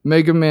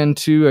 Mega Man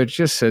 2. I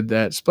just said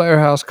that.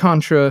 Splatterhouse,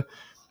 Contra.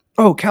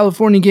 Oh,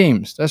 California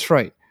Games. That's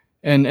right.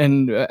 And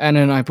Anna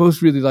and I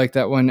both really liked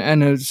that one.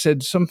 Anna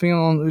said something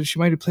along. She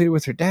might have played it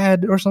with her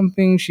dad or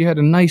something. She had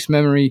a nice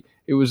memory.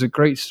 It was a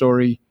great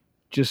story.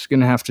 Just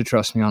gonna have to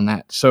trust me on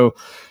that. So,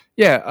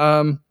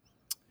 yeah.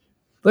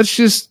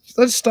 Let's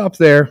stop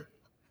there.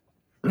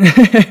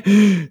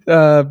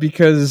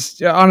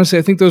 Because honestly,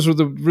 I think those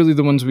were really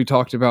the ones we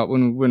talked about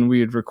when we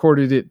had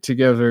recorded it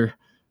together.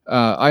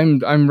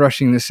 I'm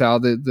rushing this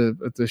out.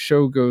 The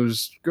show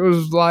goes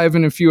live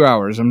in a few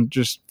hours. I'm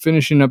just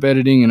finishing up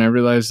editing, and I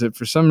realized that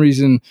for some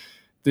reason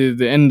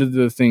the end of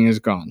the thing is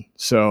gone.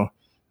 So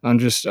I'm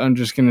just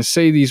gonna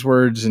say these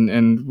words,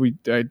 and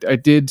I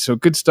did. So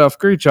good stuff,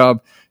 great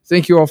job.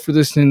 Thank you all for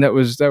listening. That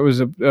was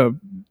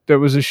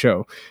a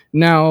show.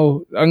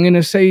 Now I'm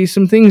gonna say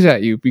some things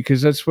at you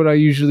because that's what I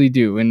usually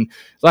do. And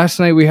last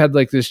night we had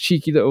like this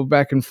cheeky little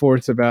back and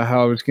forth about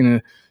how I was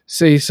gonna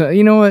say so.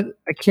 You know what?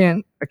 I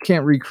can't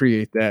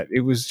recreate that.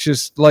 It was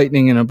just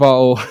lightning in a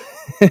bottle.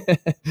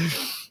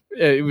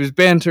 It was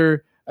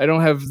banter. I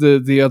don't have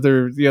the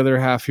other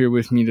half here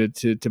with me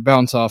to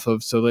bounce off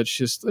of. So let's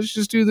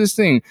just do this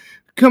thing.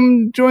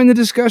 Come join the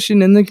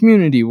discussion in the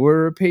community.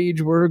 We're a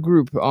page, we're a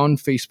group on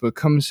Facebook.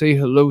 Come say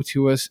hello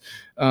to us.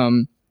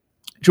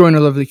 Join our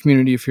lovely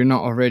community if you're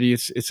not already.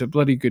 It's a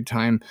bloody good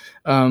time.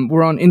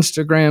 We're on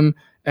Instagram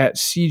at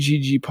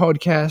CGG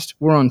Podcast.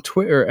 We're on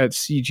Twitter at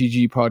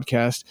CGG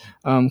Podcast.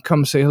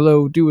 Come say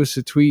hello. Do us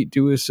a tweet.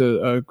 Do us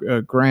a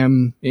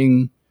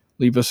gramming.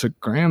 Leave us a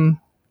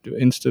gram.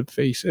 Insta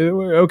face.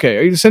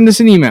 Okay, send us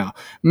an email.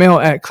 Mail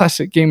at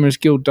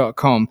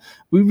classicgamersguild.com.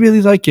 We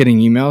really like getting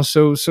emails,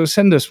 so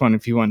send us one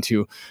if you want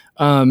to.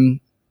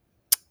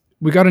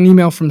 We got an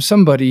email from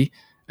somebody,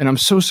 and I'm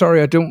so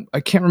sorry I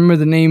can't remember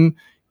the name.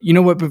 You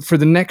know what? But for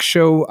the next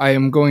show, I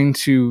am going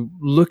to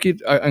look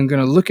it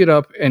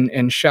up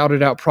and shout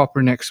it out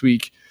proper next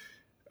week.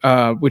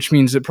 Which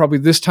means that probably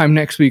this time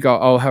next week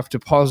I'll have to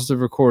pause the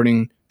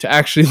recording to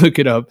actually look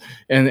it up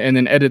and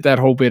then edit that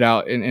whole bit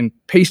out and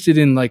paste it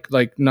in like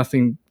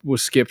nothing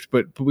was skipped.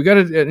 But we got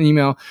an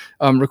email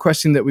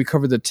requesting that we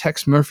cover the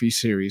Tex Murphy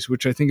series,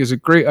 which I think is a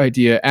great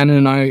idea. Anna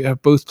and I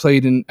have both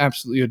played and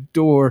absolutely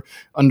adore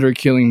Under a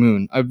Killing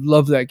Moon. I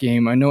love that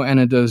game. I know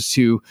Anna does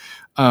too.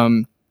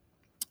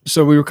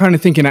 So we were kind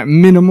of thinking at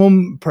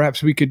minimum,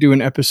 perhaps we could do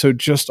an episode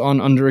just on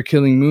Under a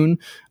Killing Moon.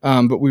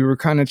 But we were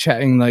kind of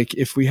chatting like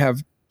if we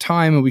have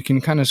time and we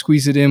can kind of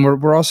squeeze it in.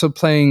 We're also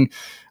playing.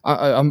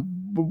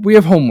 We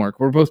have homework.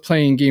 We're both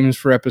playing games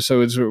for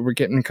episodes. We're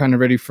getting kind of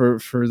ready for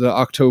the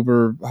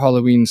October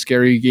Halloween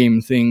scary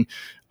game thing.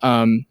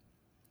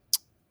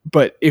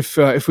 But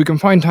if we can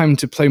find time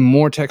to play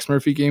more Tex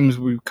Murphy games,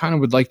 we kind of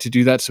would like to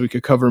do that so we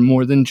could cover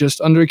more than just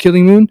Under a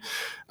Killing Moon.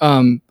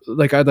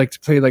 Like I'd like to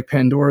play like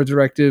Pandora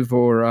Directive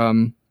or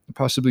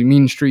possibly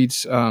Mean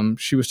Streets.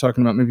 She was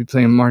talking about maybe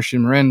playing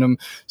Martian Random.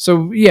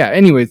 So yeah,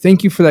 anyway,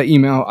 thank you for that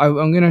email.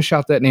 I'm going to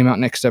shout that name out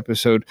next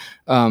episode.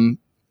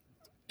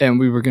 And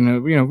we were going to,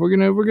 we're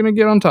going to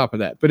get on top of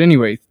that. But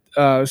anyway,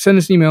 send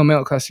us an email,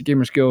 mail at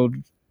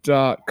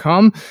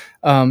classicgamersguild.com.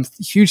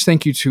 Huge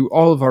thank you to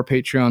all of our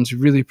Patreons. We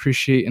really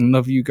appreciate and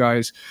love you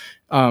guys.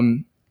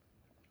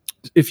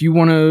 If you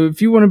want to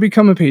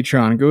become a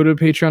Patreon, go to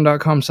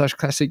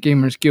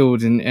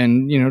patreon.com/classicgamersguild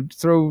and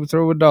throw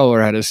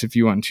 $1 at us if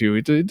you want to.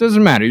 It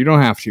doesn't matter. You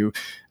don't have to.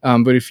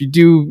 But if you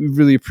do, we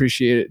really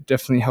appreciate it. It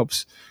definitely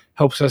helps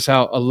us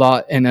out a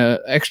lot. And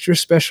extra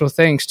special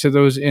thanks to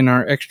those in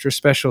our extra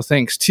special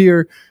thanks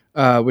tier,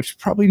 which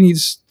probably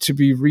needs to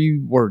be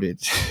reworded.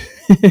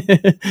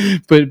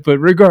 but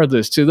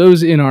regardless, to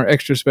those in our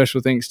extra special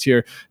thanks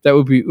tier, that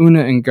would be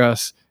Una and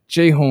Gus,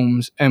 Jay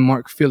Holmes, and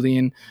Mark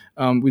Fillion.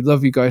 We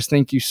love you guys.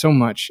 Thank you so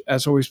much.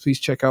 As always, please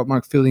check out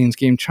Mark Fillion's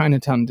game,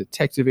 Chinatown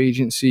Detective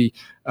Agency.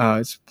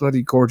 It's a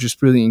bloody gorgeous,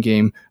 brilliant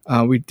game.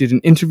 We did an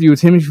interview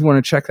with him. If you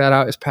want to check that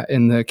out, it's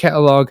in the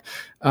catalog.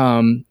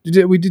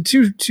 We did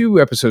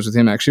two episodes with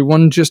him, actually.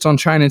 One just on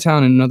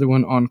Chinatown and another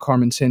one on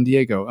Carmen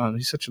Sandiego.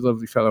 He's such a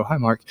lovely fellow. Hi,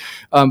 Mark.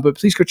 But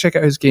please go check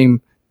out his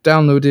game.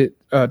 Download it.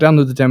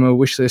 Download the demo.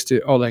 Wishlist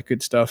it. All that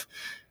good stuff.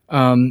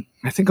 I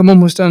think I'm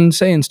almost done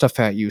saying stuff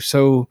at you.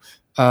 So...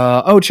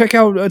 check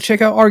out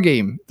our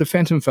game, The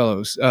Phantom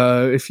Fellows.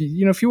 If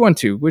you want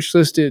to,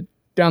 wishlist it,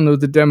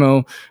 download the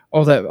demo,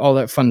 all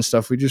that fun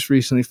stuff. We just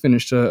recently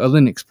finished a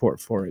Linux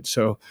port for it.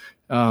 So,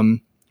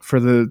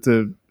 for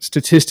the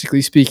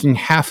statistically speaking,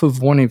 half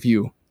of one of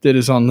you that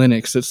is on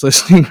Linux that's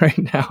listening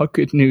right now,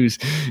 good news,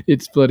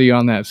 it's bloody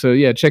on that. So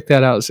yeah, check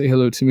that out. Say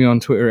hello to me on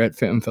Twitter at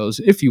Phantom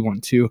Fellows if you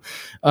want to.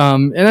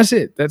 And that's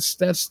it. That's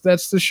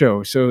the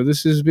show. So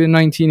this has been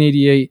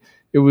 1988.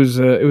 It was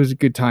a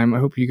good time. I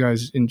hope you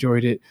guys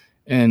enjoyed it,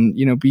 and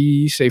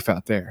be safe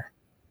out there.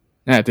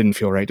 That didn't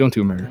feel right. Don't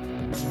do murder.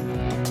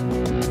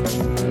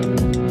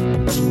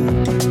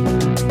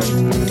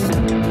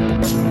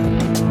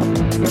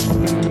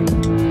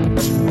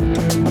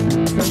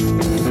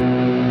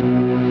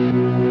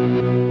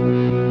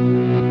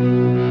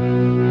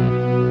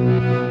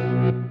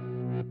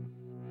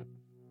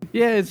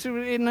 Yeah, it's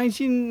in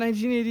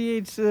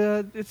 1988.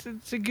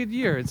 It's a good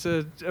year. It's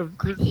a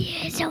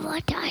Here's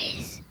what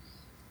dies.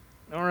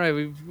 all right.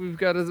 We've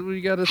got a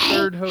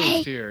third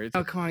host here.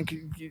 Oh, come on.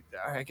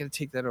 All right, I gotta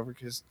take that over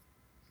because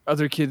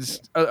other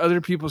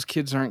people's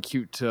kids aren't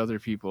cute to other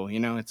people. You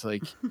know, it's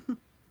like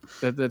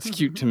that's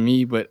cute to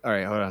me. But all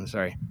right, hold on.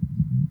 Sorry.